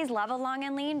 I always love a long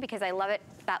and lean because I love it,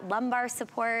 that lumbar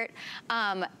support.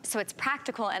 So it's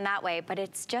practical in that way, but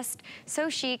it's just so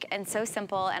chic and so simple.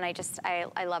 simple, and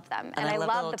I love them. And I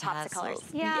love the pops of colors.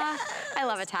 Yeah, yes. I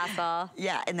love a tassel.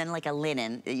 Yeah, and then like a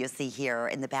linen that you'll see here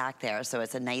in the back there. So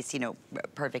it's a nice, you know,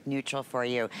 perfect neutral for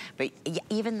you. But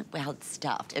even while it's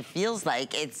stuffed, it feels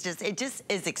like it just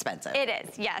is expensive. It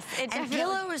is, yes. And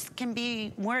pillows can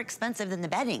be more expensive than the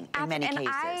bedding in many cases. And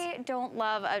I don't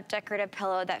love a decorative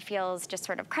pillow that feels just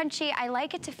sort of crunchy. I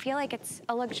like it to feel like it's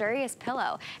a luxurious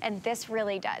pillow, and this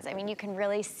really does. I mean, you can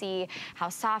really see how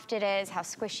soft it is, how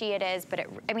squishy it is, but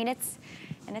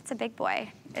it's a big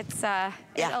boy.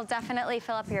 It'll definitely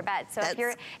fill up your bed. So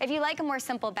if you like a more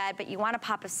simple bed, but you want a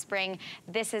pop of spring,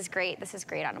 this is great. This is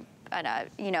great on a,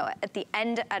 you know, at the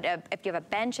end, if you have a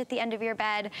bench at the end of your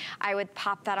bed, I would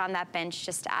pop that on that bench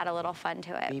just to add a little fun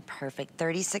to it. Be perfect.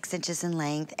 36 inches in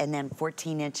length and then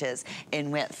 14 inches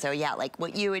in width. So yeah, like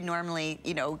what you would normally,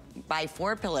 you know, buy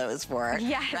 4 pillows for,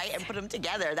 yes. right? And put them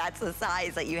together. That's the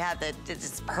size that you have that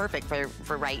it's perfect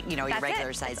for right, you know, your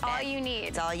regular size bed. That's all you need.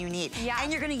 It's all you need. Yeah.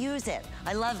 And you're gonna use it.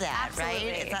 I love that, Absolutely.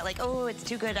 right? It's not like, oh, it's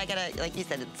too good. I gotta, like you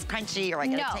said, it's crunchy, or I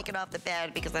gotta take it off the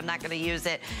bed because I'm not gonna use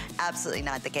it. Absolutely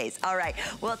not the case. All right,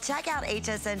 well, check out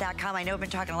hsn.com. I know we've been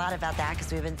talking a lot about that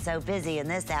because we've been so busy in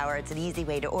this hour. It's an easy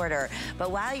way to order. But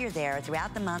while you're there,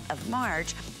 throughout the month of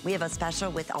March, we have a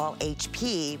special with all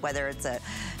HP, whether it's a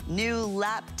new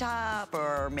laptop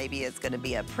or maybe it's gonna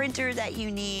be a printer that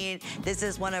you need. This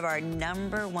is one of our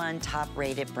 #1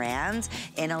 top-rated brands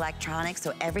in electronics,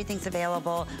 so everything's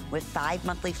available with 5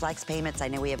 monthly flex payments. I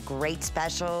know we have great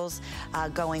specials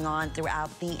going on throughout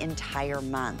the entire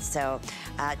month. So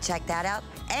check that out.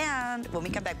 And when we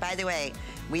come back, by the way,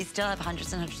 we still have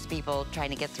hundreds and hundreds of people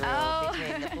trying to get through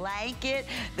between the blanket,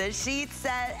 the sheet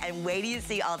set, and wait till you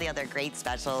see all the other great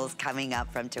specials coming up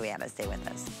from JoAnna. Stay with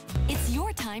us. It's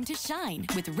your time to shine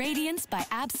with Radiance by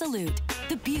Absolute.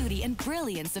 The beauty and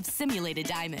brilliance of simulated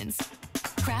diamonds.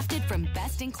 Crafted from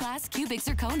best-in-class cubic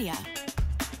zirconia.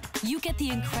 You get the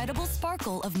incredible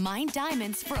sparkle of mined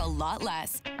diamonds for a lot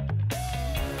less.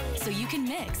 So you can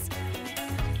mix,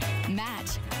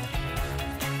 match,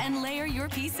 and layer your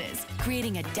pieces,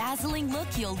 creating a dazzling look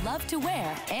you'll love to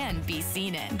wear and be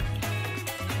seen in.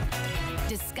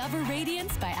 Discover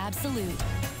Radiance by Absolute,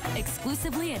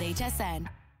 exclusively at HSN.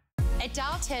 At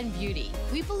Dial 10 Beauty,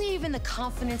 we believe in the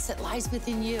confidence that lies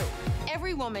within you.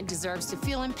 Every woman deserves to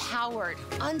feel empowered,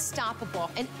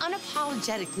 unstoppable, and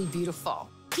unapologetically beautiful.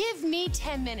 Give me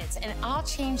 10 minutes and I'll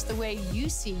change the way you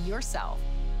see yourself.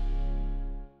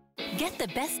 Get the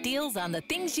best deals on the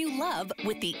things you love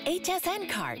with the HSN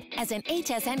card. As an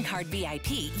HSN card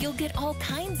VIP, you'll get all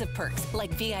kinds of perks,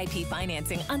 like VIP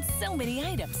financing on so many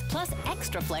items, plus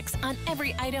extra flex on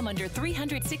every item under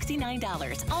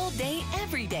 $369 all day,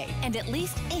 every day, and at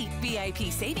least 8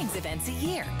 VIP savings events a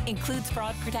year. Includes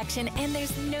fraud protection, and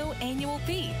there's no annual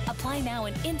fee. Apply now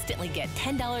and instantly get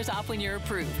 $10 off when you're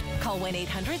approved. Call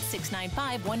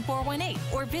 1-800-695-1418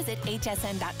 or visit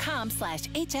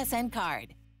hsn.com/HSN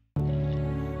card.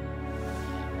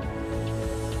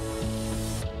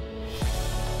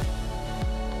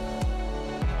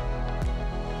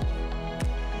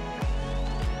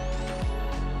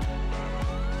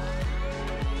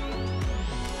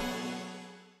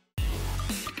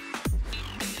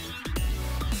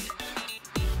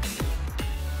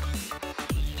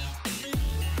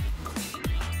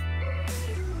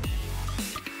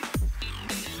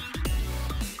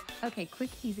 Okay, quick,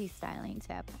 easy styling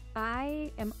tip.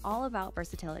 I am all about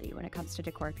versatility when it comes to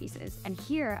decor pieces, and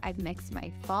here I've mixed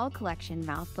my fall collection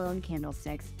mouth blown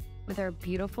candlesticks with our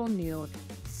beautiful new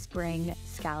spring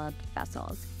scalloped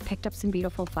vessels. Picked up some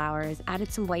beautiful flowers,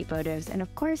 added some white votives, and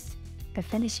of course, the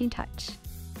finishing touch,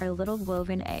 our little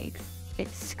woven eggs. It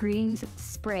screams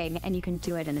spring, and you can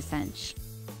do it in a cinch.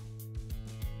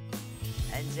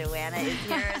 And JoAnna is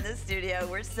here in the studio.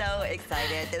 We're so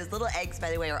excited. Those little eggs,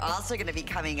 by the way, are also going to be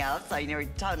coming up. So you're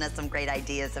telling us some great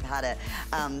ideas of how to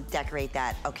decorate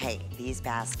that. Okay, these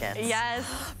baskets. Yes.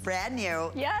 Brand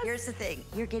new. Yes. Here's the thing.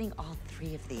 You're getting all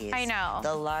 3 of these. I know.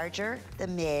 The larger, the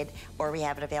mid, or we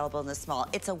have it available in the small.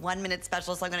 It's a 1-minute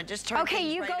special, so I'm going to just turn Okay,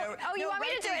 things you right go. over. Oh, you want me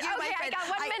to do it? Okay, I got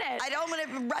 1 minute. I don't want to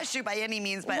rush you by any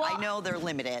means, but I know they're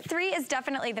limited. 3 is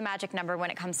definitely the magic number when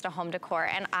it comes to home decor,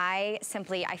 and I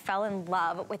fell in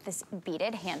love with this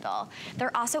beaded handle.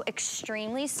 They're also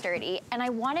extremely sturdy, and I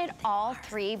wanted all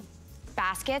 3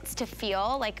 baskets to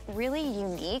feel like really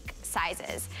unique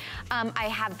sizes. I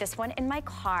have this one in my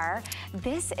car.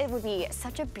 It would be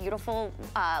such a beautiful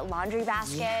laundry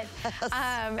basket.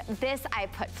 Yes. This I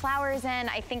put flowers in.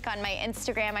 I think on my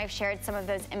Instagram I've shared some of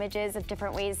those images of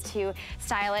different ways to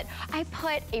style it. I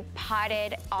put a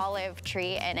potted olive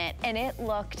tree in it, and it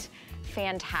looked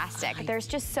fantastic. There's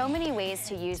just so many ways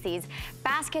to use these.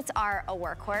 Baskets are a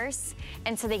workhorse,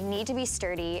 and so they need to be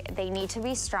sturdy, they need to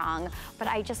be strong, but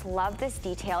I just love this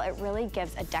detail. It really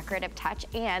gives a decorative touch,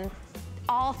 and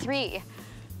all three.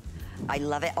 I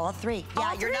love it, all three.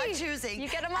 All You're not three. choosing. You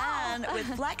get them all. And with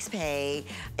FlexPay,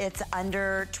 it's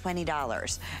under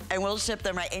 $20. And we'll ship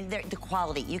them right, and the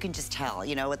quality, you can just tell,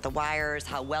 you know, with the wires,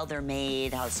 how well they're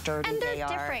made, how sturdy And they they're are.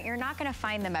 different. You're not gonna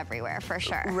find them everywhere, for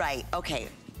sure. Right, okay.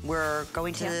 We're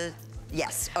going to the,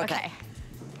 yes, okay.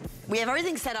 We have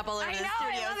everything set up all over the studio,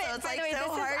 I love it. so it's By like the way,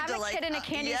 so hard to I'm a like. kid in a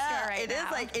candy store right now. It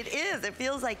is like, it is. It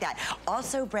feels like that.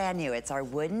 Also brand new. It's our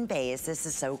wooden base. This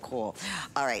is so cool.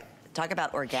 All right. Talk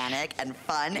about organic and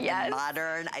fun and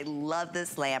modern. I love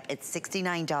this lamp. It's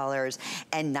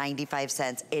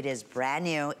 $69.95. It is brand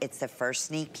new. It's the first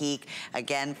sneak peek.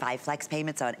 Again, 5 flex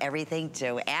payments on everything.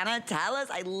 JoAnna, tell us.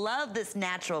 I love this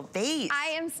natural base. I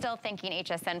am still thanking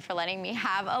HSN for letting me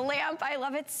have a lamp. I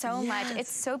love it so much.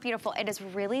 It's so beautiful. It is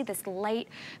really this light,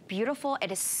 beautiful.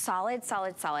 It is solid,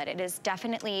 solid, solid. It is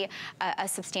definitely a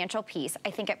substantial piece.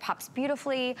 I think it pops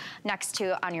beautifully next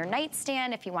to on your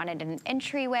nightstand if you wanted an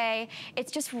entryway.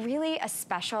 It's just really a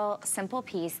special, simple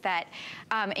piece that,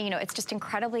 you know, it's just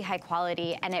incredibly high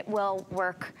quality, and it will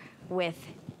work with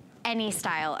any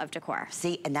style of decor.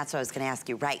 See, and that's what I was going to ask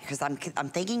you, right? Because I'm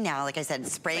thinking now, like I said,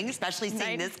 spring, especially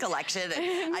seeing this collection.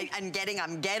 And I'm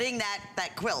getting that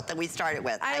quilt that we started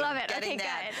with. I love it. Okay, good.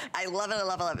 I love it. I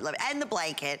love it. Love it. Love it. And the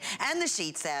blanket and the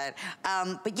sheet set.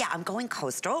 But yeah, I'm going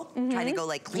coastal, trying to go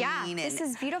like clean. Yeah, this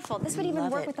is beautiful. This would even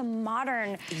work with a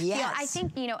modern. Yes. You know, I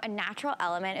think, you know, a natural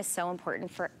element is so important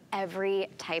for every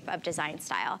type of design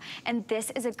style. And this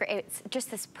is a great, it's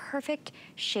just this perfect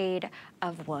shade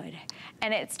of wood.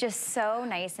 And it's just so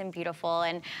nice and beautiful.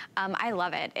 And I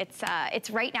love it. It's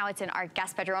right now, it's in our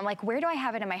guest bedroom. I'm like, where do I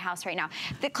have it in my house right now?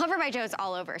 The Clover by Jo's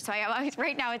all over. So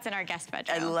right now it's in our guest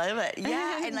bedroom. I love it.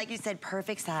 Yeah, and like you said,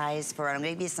 perfect size for,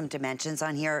 maybe some dimensions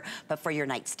on here, but for your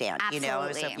nightstand. Absolutely. You know,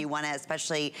 so if you want to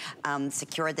especially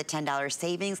secure the $10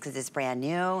 savings because it's brand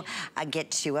new,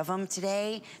 get 2 of them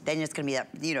today, then it's going to be that,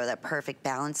 you know, that perfect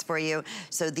balance for you.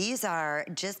 So these are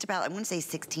just about, I want to say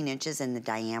 16 inches in the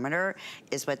diameter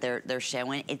is what they're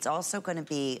showing. It's also going to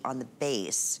be on the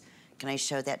base. Can I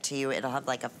show that to you? It'll have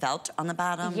like a felt on the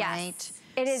bottom, right?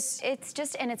 It is, it's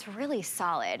just, and it's really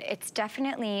solid. It's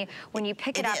definitely, when you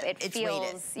pick it up, it feels,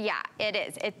 weighted. Yeah, it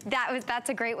is. That's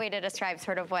a great way to describe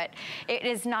sort of what, it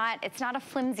is not, it's not a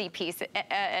flimsy piece,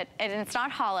 and it's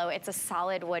not hollow, it's a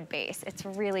solid wood base. It's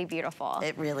really beautiful.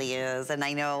 It really is, and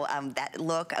I know that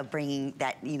look of bringing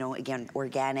that, you know, again,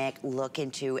 organic look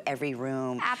into every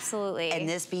room. Absolutely. And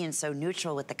this being so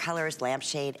neutral with the colors,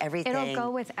 lampshade, everything. It'll go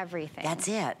with everything. That's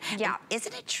it. Yeah. And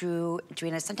isn't it true,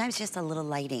 JoAnna, sometimes just a little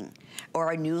lighting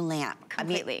or a new lamp.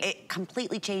 Completely. I mean, it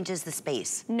completely changes the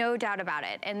space. No doubt about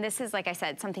it. And this is, like I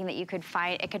said, something that you could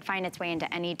find, it could find its way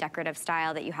into any decorative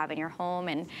style that you have in your home.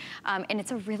 And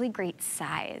it's a really great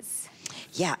size.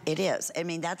 Yeah, it is. I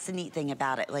mean, that's the neat thing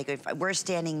about it. Like, if we're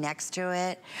standing next to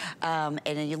it, and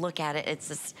then you look at it, it's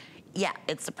this, yeah,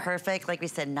 it's a perfect, like we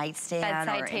said, nightstand.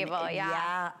 Bedside table, yeah.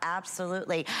 Yeah,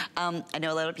 absolutely. I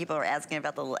know a lot of people are asking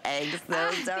about the little eggs.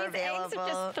 Those are available. These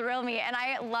eggs just thrill me, and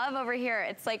I love over here.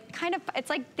 It's like kind of, it's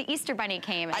like the Easter Bunny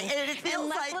came and it feels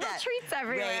left like little that. treats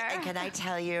everywhere. Right, and can I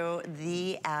tell you,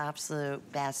 the absolute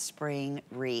best spring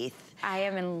wreath. I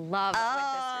am in love with this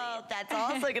wreath. That's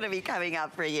also going to be coming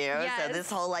up for you. Yes. So this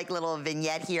whole like little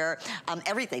vignette here,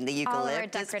 everything, the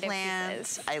eucalyptus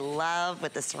plants, I love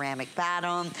with the ceramic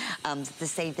bottom. The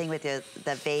same thing with the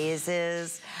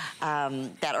vases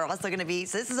that are also going to be,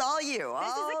 so this is all you.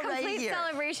 This is a complete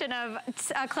celebration of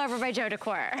Clover by Jo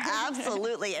decor.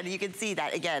 Absolutely, and you can see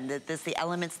that, again, the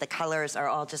elements, the colors are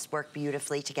all just work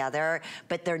beautifully together,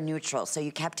 but they're neutral. So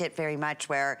you kept it very much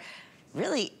where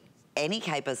really any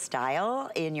type of style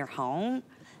in your home,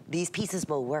 these pieces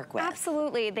will work with.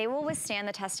 Absolutely, they will withstand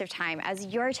the test of time. As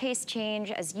your tastes change,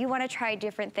 as you want to try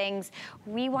different things,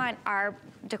 we want our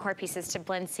decor pieces to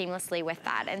blend seamlessly with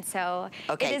that. And so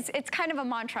it's kind of a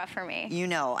mantra for me. You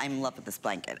know I'm in love with this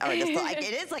blanket. Or this,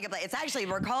 it is like a blanket. It's actually,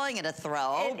 we're calling it a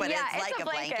throw, but it's like a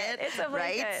blanket. It's a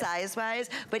blanket. Right, size-wise.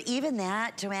 But even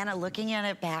that, JoAnna, looking at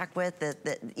it back with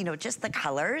the you know, just the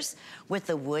colors with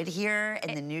the wood here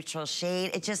and the neutral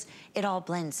shade, it all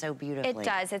blends so beautifully. It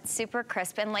does, it's super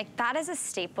crisp. And like that is a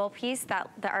staple piece,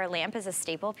 our lamp is a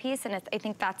staple piece, and I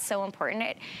think that's so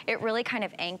important. It really kind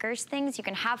of anchors things. You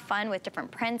can have fun with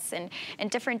different prints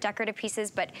and different decorative pieces,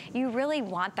 but you really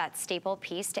want that staple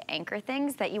piece to anchor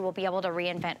things that you will be able to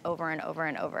reinvent over and over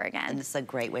and over again. And this is a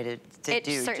great way to do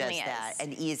just that,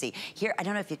 and easy. Here, I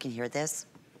don't know if you can hear this.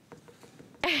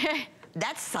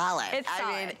 That's solid. It's solid.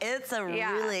 I mean, it's a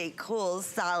really cool,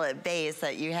 solid base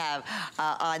that you have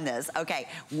on this. Okay,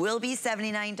 will be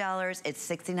 $79. It's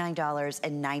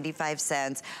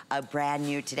 $69.95. Brand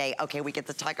new today. Okay, we get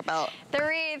to talk about the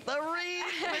wreath. The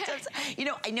wreath. You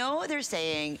know, I know they're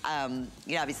saying,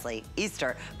 you know, obviously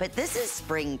Easter, but this is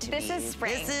spring to me. This is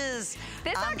spring. This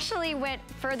actually went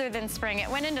further than spring. It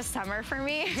went into summer for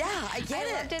me. Yeah, I get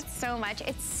it. I loved it so much.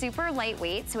 It's super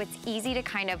lightweight, so it's easy to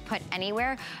kind of put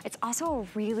anywhere. It's also a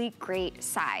really great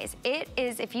size. It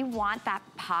is, if you want that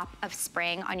pop of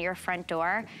spring on your front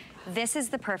door, this is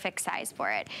the perfect size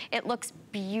for it. It looks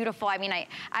beautiful. I mean,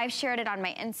 I've shared it on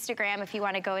my Instagram if you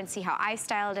want to go and see how I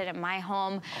styled it in my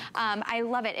home. I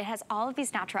love it. It has all of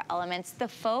these natural elements. The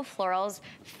faux florals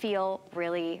feel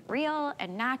really real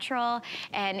and natural.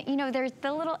 And, you know, there's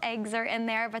the little eggs are in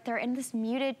there, but they're in this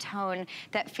muted tone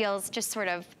that feels just sort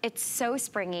of, it's so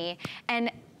springy.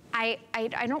 And I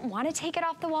don't want to take it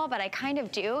off the wall, but I kind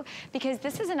of do, because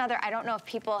this is another, I don't know if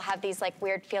people have these like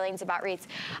weird feelings about wreaths.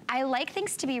 I like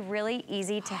things to be really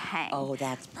easy to hang. Oh,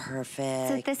 that's perfect.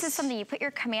 So this is something, you put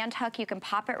your command hook, you can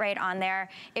pop it right on there.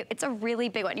 It's a really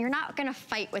big one. You're not gonna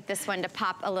fight with this one to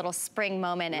pop a little spring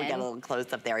moment in. We got a little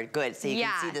close up there, good. So you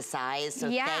can see the size, so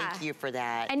thank you for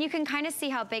that. And you can kind of see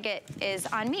how big it is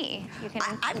on me. You can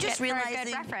I'm just realizing for a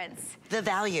good reference. The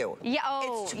value. Yeah,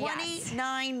 oh, it's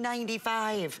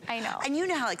 $29.95. I know. And you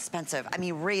know how expensive, I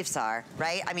mean, wreaths are,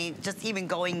 right? I mean, just even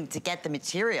going to get the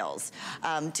materials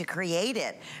to create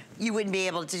it, you wouldn't be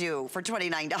able to do for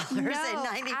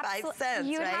 $29.95,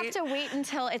 You'd right? have to wait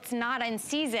until it's not in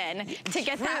season to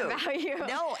get that value.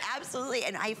 No, absolutely,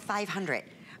 and I have 500.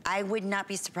 I would not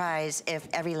be surprised if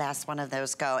every last one of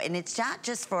those go. And it's not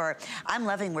just for, I'm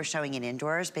loving we're showing it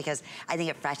indoors because I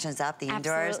think it freshens up the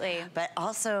indoors. Absolutely. But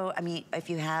also, I mean, if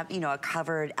you have, you know, a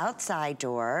covered outside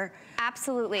door.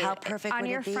 Absolutely. How perfect would it be? On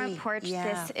your front porch,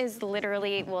 this is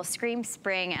literally, will scream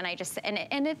spring. And I just, and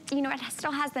it, you know, it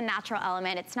still has the natural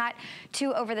element. It's not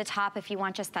too over the top if you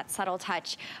want just that subtle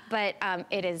touch, but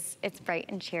it's bright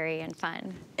and cheery and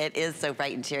fun. It is so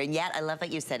bright and cheery. And yet, I love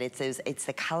what you said. It's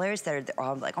the colors that are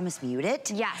all like almost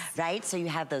muted. Yes. Right? So you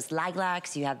have those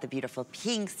lilacs, you have the beautiful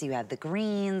pinks, you have the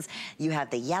greens, you have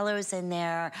the yellows in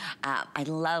there. I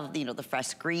love, you know, the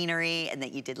fresh greenery, and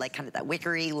that you did like kind of that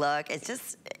wickery look. It's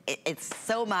just, it's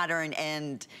so modern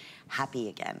and happy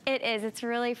again. It is. It's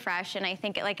really fresh, and I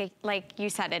think, like you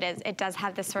said, it does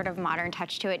have this sort of modern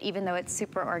touch to it, even though it's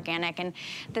super organic. And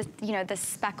the, you know, the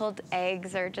speckled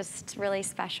eggs are just really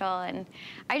special, and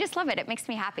I just love it. It makes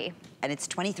me happy. And it's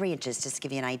 23 inches, just to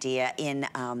give you an idea, in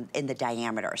the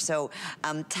diameter. So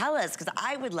tell us, because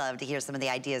I would love to hear some of the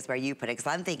ideas where you put it,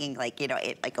 because I'm thinking like, you know,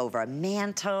 like over a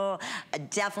mantle,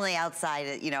 definitely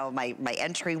outside, you know, my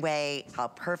entryway, how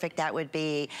perfect that would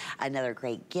be. Another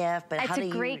great gift, but it's a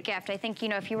great gift. I think, you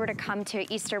know, if you were to come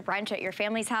to Easter brunch at your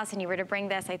family's house and you were to bring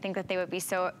this, I think that they would be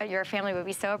your family would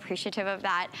be so appreciative of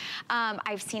that.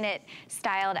 I've seen it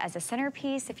styled as a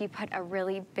centerpiece. If you put a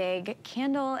really big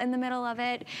candle in the middle of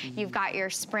it, you've got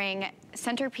your spring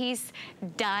centerpiece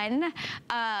done.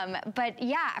 But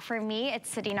yeah, for me, it's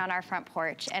sitting on our front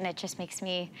porch, and it just makes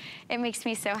me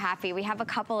so happy. We have a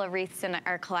couple of wreaths in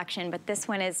our collection, but this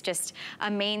one is just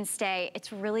a mainstay.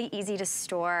 It's really easy to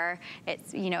store.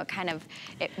 It's, you know, kind of,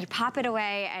 you pop it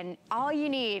away, and all you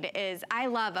need is, I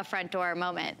love a front door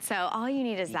moment. So all you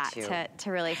need is that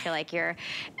to really feel like you're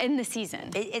in the season.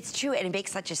 It's true, and it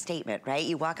makes such a statement, right?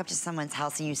 You walk up to someone's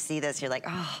house and you see this, you're like,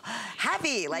 oh,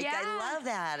 happy. Like, I love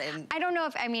that. And I don't know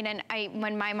if, I mean, and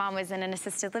when my mom was in an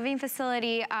assisted living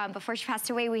facility, before she passed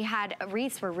away, we had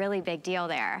wreaths were a really big deal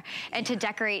there, and to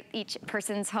decorate each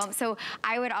person's home. So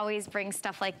I would always bring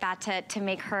stuff like that to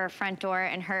make her front door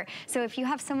and her. So if you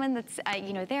have someone that's,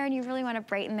 you know, there and you really want to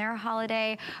brighten their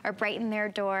holiday or brighten their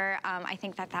door, I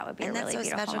think that would be a really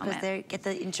beautiful moment. And that's so special because they get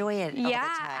to enjoy it all the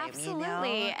time. Absolutely.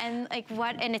 You know? And like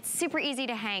and it's super easy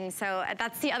to hang. So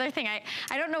that's the other thing.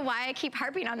 I don't know why I keep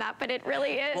harping on that, but it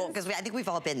really is. Well, because I think we've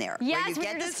all been there. Yes, where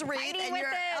you get this wreath and you're,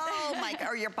 oh my God,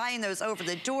 or you're buying those over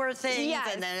the door things,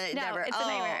 and then it never, it's a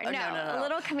nightmare. No, a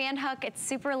little command hook. It's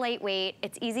super lightweight.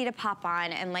 It's easy to pop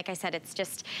on, and like I said, it's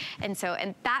just, and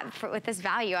that with this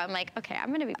value, I'm like, okay, I'm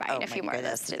going to be buying a few more of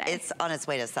this today. It's on its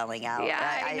way to selling out.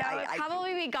 Yeah, I know. It'll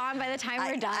probably be gone by the time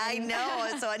we're done. I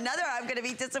know. So I'm going to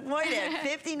be disappointed.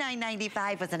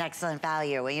 $59.95 was an excellent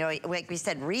value. You know, like we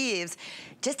said, wreaths,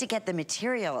 just to get the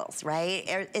materials,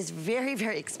 right, is very,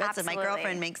 very expensive. Absolutely. My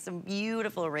girlfriend makes some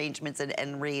beautiful arrangements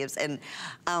and wreaths, and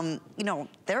you know,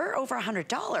 they're over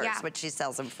 $100 what she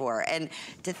sells them for. And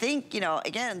to think, you know,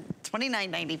 again,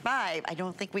 $29.95, I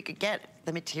don't think we could get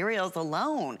the materials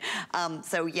alone.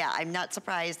 So yeah, I'm not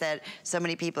surprised that so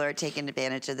many people are taking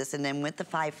advantage of this. And then with the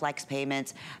 5 flex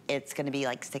payments, it's gonna be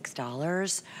like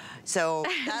 $6. So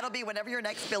that'll be whatever your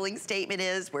next billing statement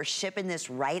is. We're shipping this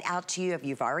right out to you. If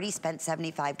you've already spent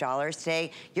 $75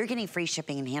 today, you're getting free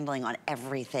shipping and handling on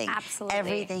everything. Absolutely.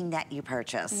 Everything that you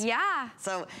purchase. Yeah.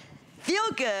 So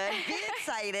feel good, be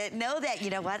excited, know that,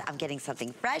 you know what, I'm getting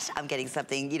something fresh, I'm getting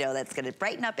something, you know, that's gonna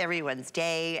brighten up everyone's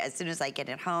day as soon as I get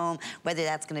it home, whether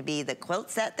that's gonna be the quilt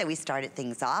set that we started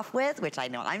things off with, which I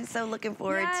know I'm so looking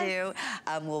forward to.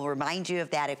 We'll remind you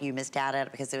of that if you missed out on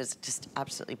it, because it was just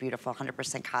absolutely beautiful,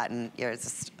 100% cotton. It's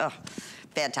just, oh,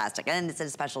 fantastic. And it's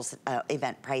a special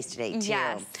event price today too.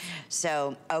 Yes.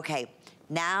 So, okay.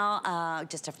 Now,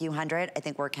 just a few hundred. I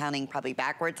think we're counting probably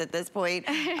backwards at this point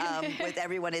with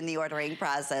everyone in the ordering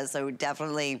process. So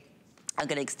definitely, I'm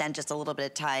gonna extend just a little bit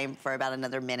of time for about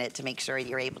another minute to make sure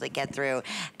you're able to get through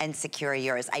and secure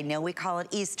yours. I know we call it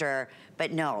Easter,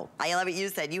 but no, I love what you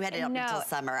said. You had it up until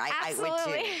summer. Absolutely.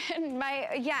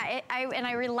 I would too.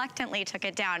 I reluctantly took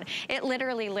it down. It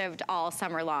literally lived all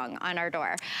summer long on our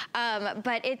door.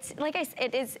 But it's, like I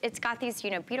said, it's got these, you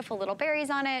know, beautiful little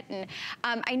berries on it. And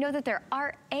I know that there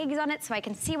are eggs on it, so I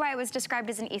can see why it was described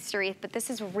as an Easter wreath, but this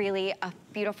is really a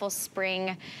beautiful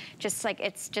spring,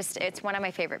 it's one of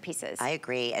my favorite pieces. I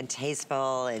agree, and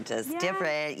tasteful and just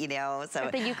different, you know. So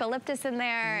with the eucalyptus in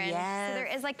there, and yes. so there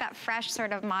is like that fresh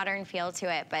sort of modern feel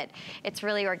to it, but it's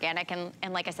really organic, and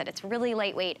like I said, it's really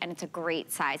lightweight and it's a great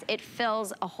size. It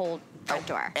fills a whole front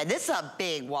door. And this is a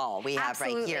big wall we have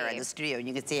right here in the studio, and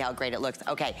you can see how great it looks.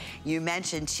 Okay, you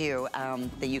mentioned too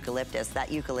the eucalyptus.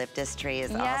 That eucalyptus tree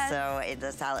is also in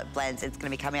the salad blends. It's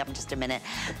gonna be coming up in just a minute.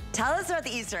 Tell us about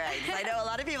the Easter eggs. I know a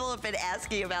lot of people have been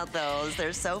asking about those.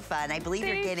 They're so fun. I believe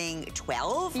you're getting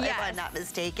 12, if I'm not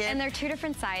mistaken. And they're 2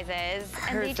 different sizes.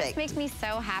 Perfect. And they just make me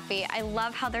so happy. I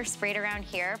love how they're sprayed around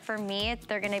here. For me,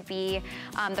 they're gonna be,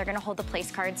 they're gonna hold the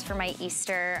place cards for my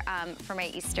Easter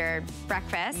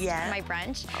breakfast, my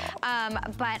brunch.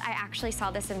 But I actually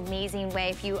saw this amazing way,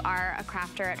 if you are a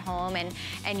crafter at home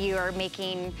and you are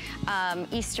making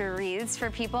Easter wreaths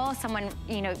for people, someone,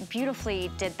 you know,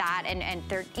 beautifully did that, and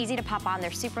they're easy to pop on.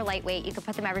 They're super lightweight. You can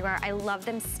put them everywhere. I love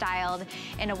them styled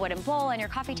in a wooden bowl on your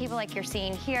coffee table like you're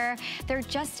seeing here. They're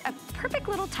just a perfect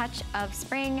little touch of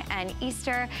spring and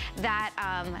Easter that,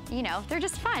 you know, they're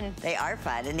just fun. They are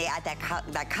fun, and they add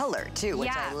that color too,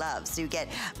 which I love. So you get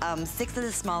 6 of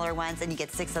the smaller ones, and you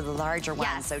get 6 of the larger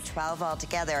ones, so 12 all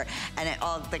together, and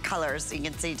all the colors, you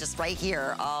can see just right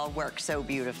here, all work so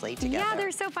beautifully together. Yeah,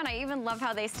 they're so fun. I even love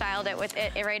how they styled it with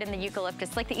it right in the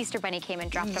eucalyptus, like the Easter bunny came and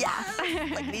dropped them off.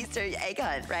 Like an Easter egg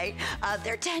hunt, right?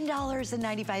 They're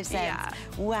 $10.95. Yeah.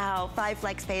 Wow, 5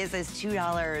 flex pays is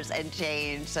 $2 and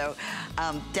change. So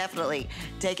definitely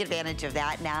take advantage of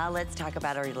that. Now let's talk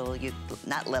about our little,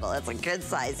 not little, it's a good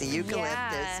size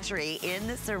eucalyptus tree in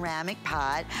the ceramic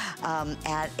pot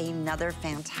at another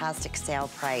fantastic sale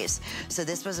price. So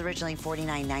this was originally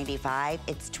 $49.95.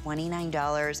 It's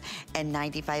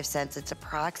 $29.95. It's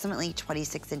approximately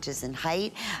 26 inches in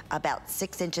height, about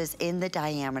 6 inches in the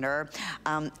diameter.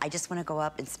 I just want to go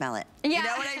up and smell it. Yeah. You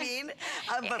know what I mean?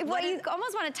 But well, you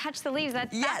almost want to touch the leaves.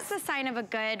 That's the sign of a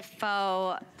good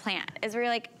faux plant, is where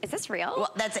you're like, is this real?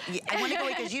 Well, that's it. I want to go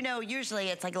because, you know, usually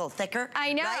it's like a little thicker.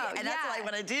 I know, right? And that's what I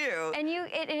want to do. And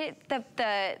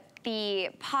the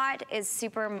pot is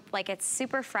super, like, it's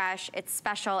super fresh, it's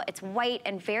special, it's white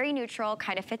and very neutral,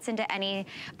 kind of fits into any,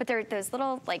 but there are those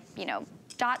little, like, you know,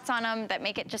 dots on them that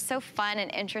make it just so fun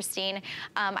and interesting.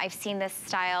 I've seen this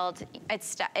styled,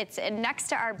 it's next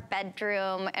to our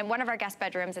bedroom, and one of our guest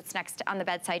bedrooms, it's next on the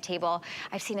bedside table.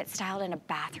 I've seen it styled in a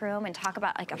bathroom, and talk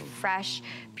about like a fresh,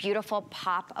 beautiful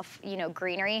pop of, you know,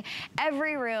 greenery.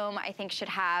 Every room, I think, should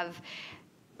have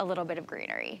a little bit of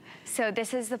greenery. So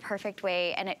this is the perfect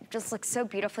way, and it just looks so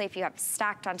beautifully if you have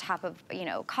stacked on top of, you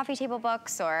know, coffee table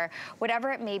books or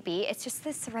whatever it may be. It's just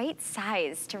this right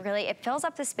size to really, it fills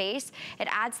up the space, it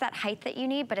adds that height that you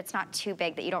need, but it's not too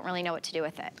big that you don't really know what to do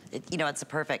with it. You know, it's a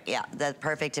perfect, the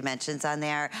perfect dimensions on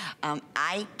there.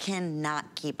 I cannot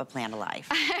keep a plant alive.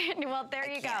 Well, there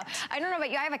you go. I don't know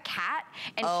about you, I have a cat,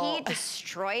 and he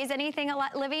destroys anything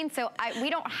living, so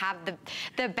we don't have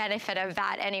the benefit of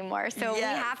that anymore, so we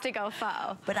have to go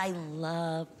faux. But I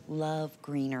love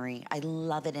greenery. I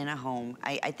love it in a home.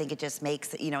 I think it just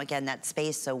makes, you know, again, that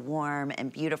space so warm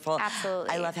and beautiful. Absolutely.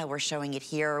 I love how we're showing it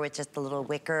here with just the little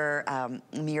wicker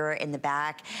mirror in the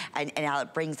back, and how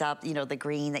it brings up, you know, the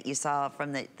green that you saw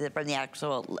from the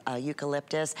actual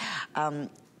eucalyptus.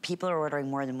 people are ordering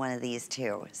more than one of these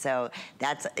too. So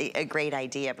that's a great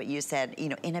idea. But you said, you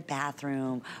know, in a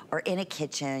bathroom or in a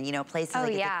kitchen, you know, places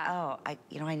like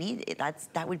I need it.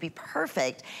 That would be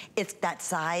perfect. It's that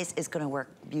size is going to work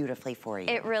beautifully for you.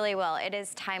 It really will. It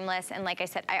is timeless, and like I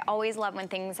said, I always love when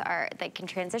things are that can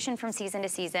transition from season to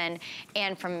season,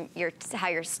 and from how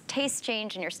your tastes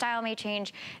change and your style may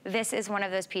change. This is one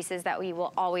of those pieces that it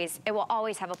will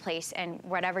always have a place in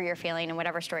whatever you're feeling and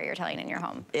whatever story you're telling in your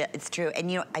home. Yeah, it's true.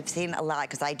 And you know, I've seen a lot,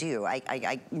 because I do.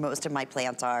 Most of my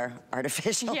plants are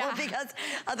artificial because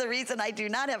of the reason I do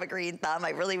not have a green thumb.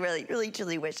 I really,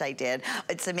 truly wish I did.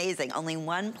 It's amazing. Only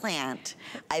one plant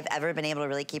I've ever been able to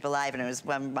really keep alive, and it was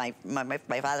when my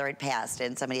father had passed,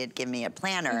 and somebody had given me a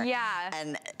planter. Yeah.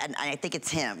 And I think it's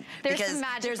him. There's because some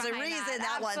magic there's a behind reason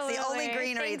that one's the only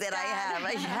greenery that I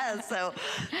have. Yes, so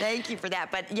thank you for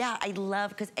that. But yeah, I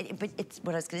love, but it's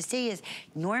what I was going to say is,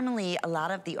 normally a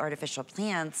lot of the artificial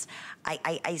plants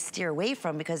I steer away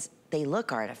from because they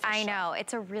look artificial. I know,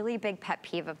 it's a really big pet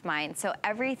peeve of mine. So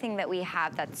everything that we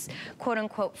have that's quote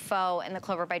unquote faux in the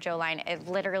Clover by Jo line, it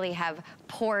literally have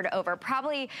poured over,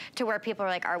 probably to where people are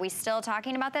like, are we still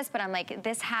talking about this? But I'm like,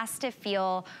 this has to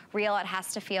feel real, it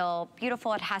has to feel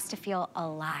beautiful, it has to feel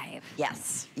alive.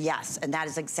 Yes, yes, and that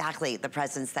is exactly the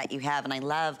presence that you have, and I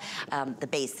love the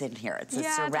base in here. It's a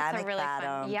ceramic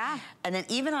bottom. Yeah. And then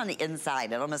even on the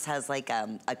inside, it almost has like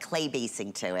a clay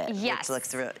basing to it, which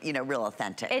looks real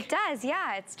authentic. It does,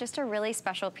 yeah. It's just a really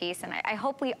special piece, and I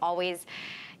hope we always,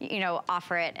 you know,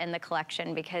 offer it in the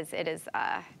collection, because it is,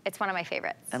 it's one of my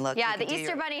favorites. And look, yeah, the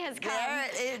Easter Bunny has come.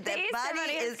 The Easter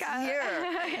Bunny is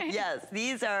here. Yes,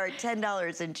 these are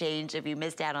 $10 and change if you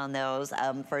missed out on those.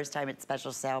 First time at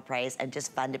special sale price, and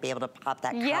just fun to be able to pop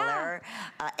that color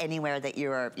anywhere that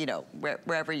you're, you know,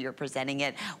 wherever you're presenting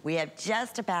it. We have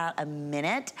just about a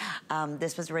minute.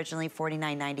 This was originally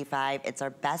 $49.95. It's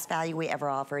our best value we ever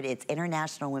offered. It's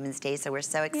International Women's Day, so we're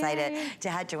so excited to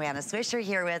have JoAnna Swisher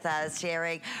here with us,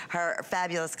 sharing her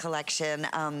fabulous collection,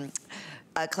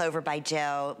 Clover by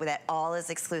Jo, that all is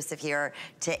exclusive here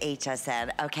to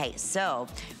HSN. Okay, so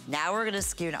now we're gonna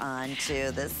scoot on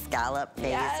to the scallop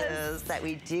vases that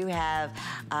we do have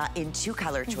in two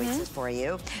color choices for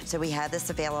you. So we have this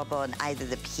available in either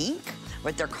the pink,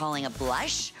 what they're calling a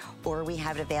blush, or we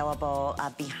have it available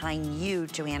behind you,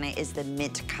 JoAnna, is the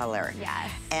mint color. Yes.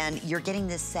 And you're getting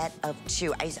this set of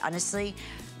two.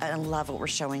 I love what we're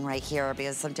showing right here,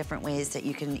 because some different ways that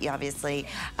you can obviously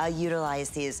utilize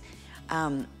these.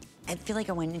 I feel like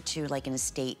I went into like an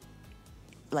estate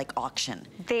auction.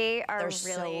 They're really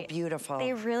so beautiful.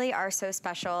 They really are so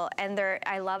special, and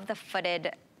I love the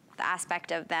footed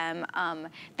aspect of them.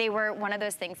 They were one of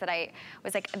those things that I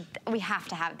was like, we have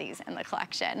to have these in the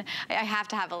collection. I have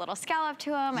to have a little scallop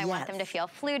to them. I want them to feel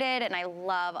fluted, and I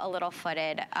love a little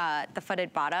footed, the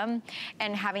footed bottom,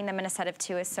 and having them in a set of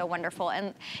two is so wonderful.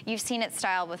 And you've seen it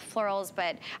styled with florals,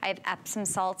 but I have Epsom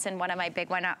salts in one of my big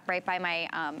one right by my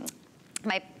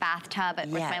my bathtub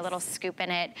with my little scoop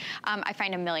in it. I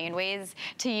find a million ways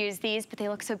to use these, but they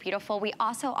look so beautiful. We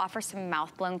also offer some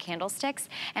mouth-blown candlesticks,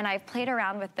 and I've played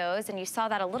around with those, and you saw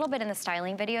that a little bit in the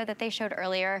styling video that they showed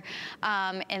earlier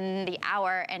in the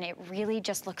hour, and it really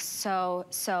just looks so,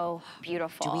 so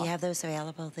beautiful. Do we have those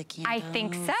available, the candles? I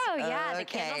think so, yeah. The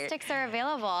candlesticks are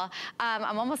available.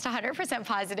 I'm almost 100%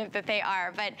 positive that they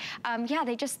are, but yeah,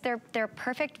 they're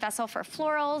perfect vessel for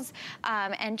florals,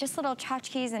 and just little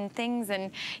tchotchkes and things,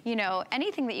 and you know,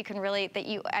 anything that you can really,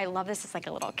 I love this as like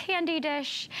a little candy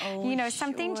dish, you know,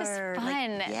 something just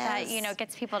fun that, you know,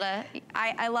 gets people to,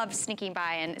 I love sneaking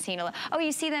by and seeing oh,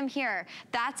 you see them here.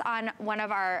 That's on one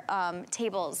of our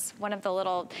tables, one of the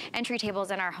little entry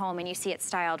tables in our home, and you see it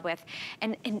styled with,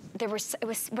 and it was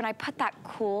when I put that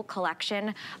cool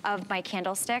collection of my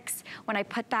candlesticks, when I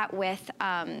put that with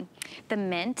the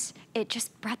mint, it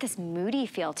just brought this moody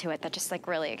feel to it that just like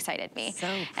really excited me. So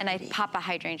and I pop a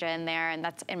hydrangea in there, and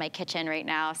that's in my kitchen right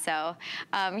now. So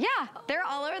yeah, they're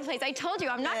all over the place. I told you,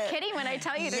 I'm not kidding when I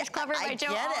tell you there's Clover by Jo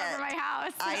all over my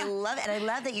house. I love it, and I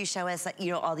love that you show us,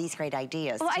 you know, all these great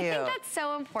ideas too. I think that's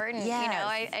so important. You know,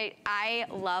 I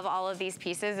love all of these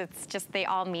pieces. It's just, they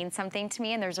all mean something to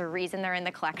me, and there's a reason they're in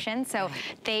the collection. So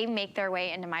they make their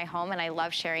way into my home, and I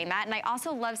love sharing that. And I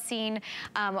also love seeing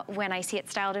when I see it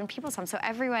styled in people's homes. So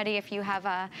everybody, if you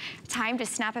have time to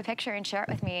snap a picture and share it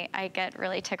with me, I get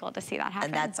really tickled to see that happen.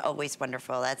 And that's always always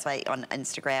wonderful. That's why on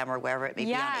Instagram or wherever it may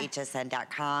be on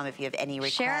hsn.com, if you have any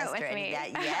requests Share it with or any me.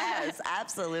 of that. Yes,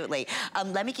 absolutely.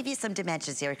 Let me give you some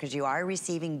dimensions here because you are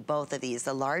receiving both of these.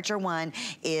 The larger one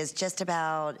is just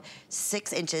about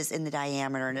 6 inches in the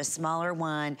diameter, and a smaller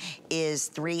one is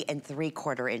 3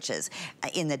 3/4 inches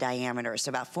in the diameter. So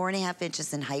about 4.5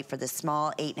 inches in height for the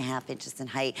small, 8.5 inches in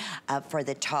height for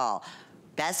the tall.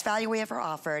 Best value we ever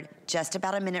offered, just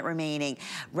about a minute remaining.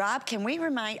 Rob, can we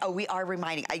remind, oh, we are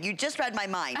reminding, you just read my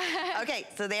mind. Okay,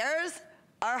 so there's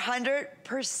our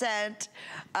 100%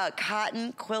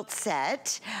 cotton quilt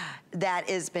set that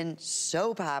has been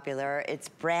so popular. It's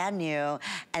brand new.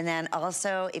 And then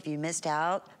also, if you missed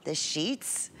out, the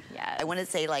sheets, I want to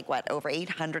say like what, over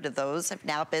 800 of those have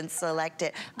now been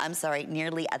selected. I'm sorry,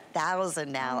 nearly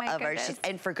 1,000 now of our sheets,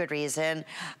 and for good reason.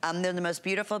 They're the most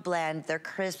beautiful blend. They're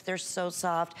crisp, they're so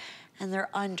soft, and they're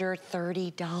under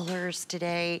 $30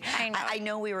 today. I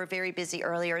know we were very busy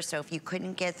earlier, so if you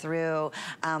couldn't get through,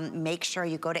 make sure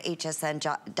you go to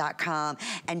hsn.com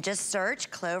and just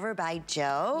search Clover by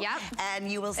Jo.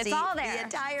 And you will see the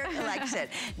entire collection.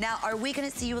 Now, are we gonna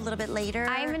see you a little bit later?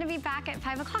 I'm gonna be back at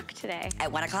 5 o'clock today.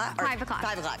 At 1 o'clock? 5 o'clock.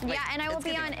 5 o'clock. Yeah, and I will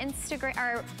be on Instagram,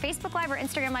 or Facebook Live or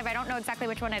Instagram Live. I don't know exactly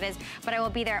which one it is, but I will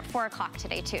be there at 4 o'clock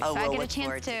today too. Oh, so we'll I get a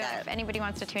chance to, if anybody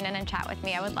wants to tune in and chat with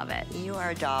me, I would love it. You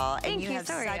are a doll. Thank and you have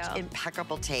so such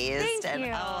impeccable taste. Thank and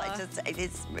you. oh,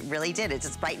 it really did. It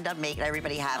just brightened up, making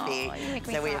everybody happy. Oh, you make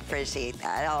me so we happy. appreciate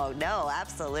that. Oh, no,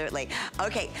 absolutely.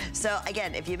 Okay, so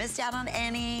again, if you missed out on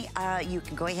any, you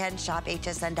can go ahead and shop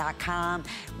hsn.com.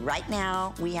 Right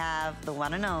now, we have the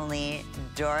one and only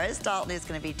Doris Dalton who's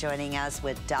going to be joining us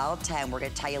with Doll 10. We're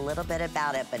going to tell you a little bit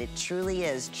about it, but it truly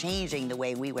is changing the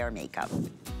way we wear makeup.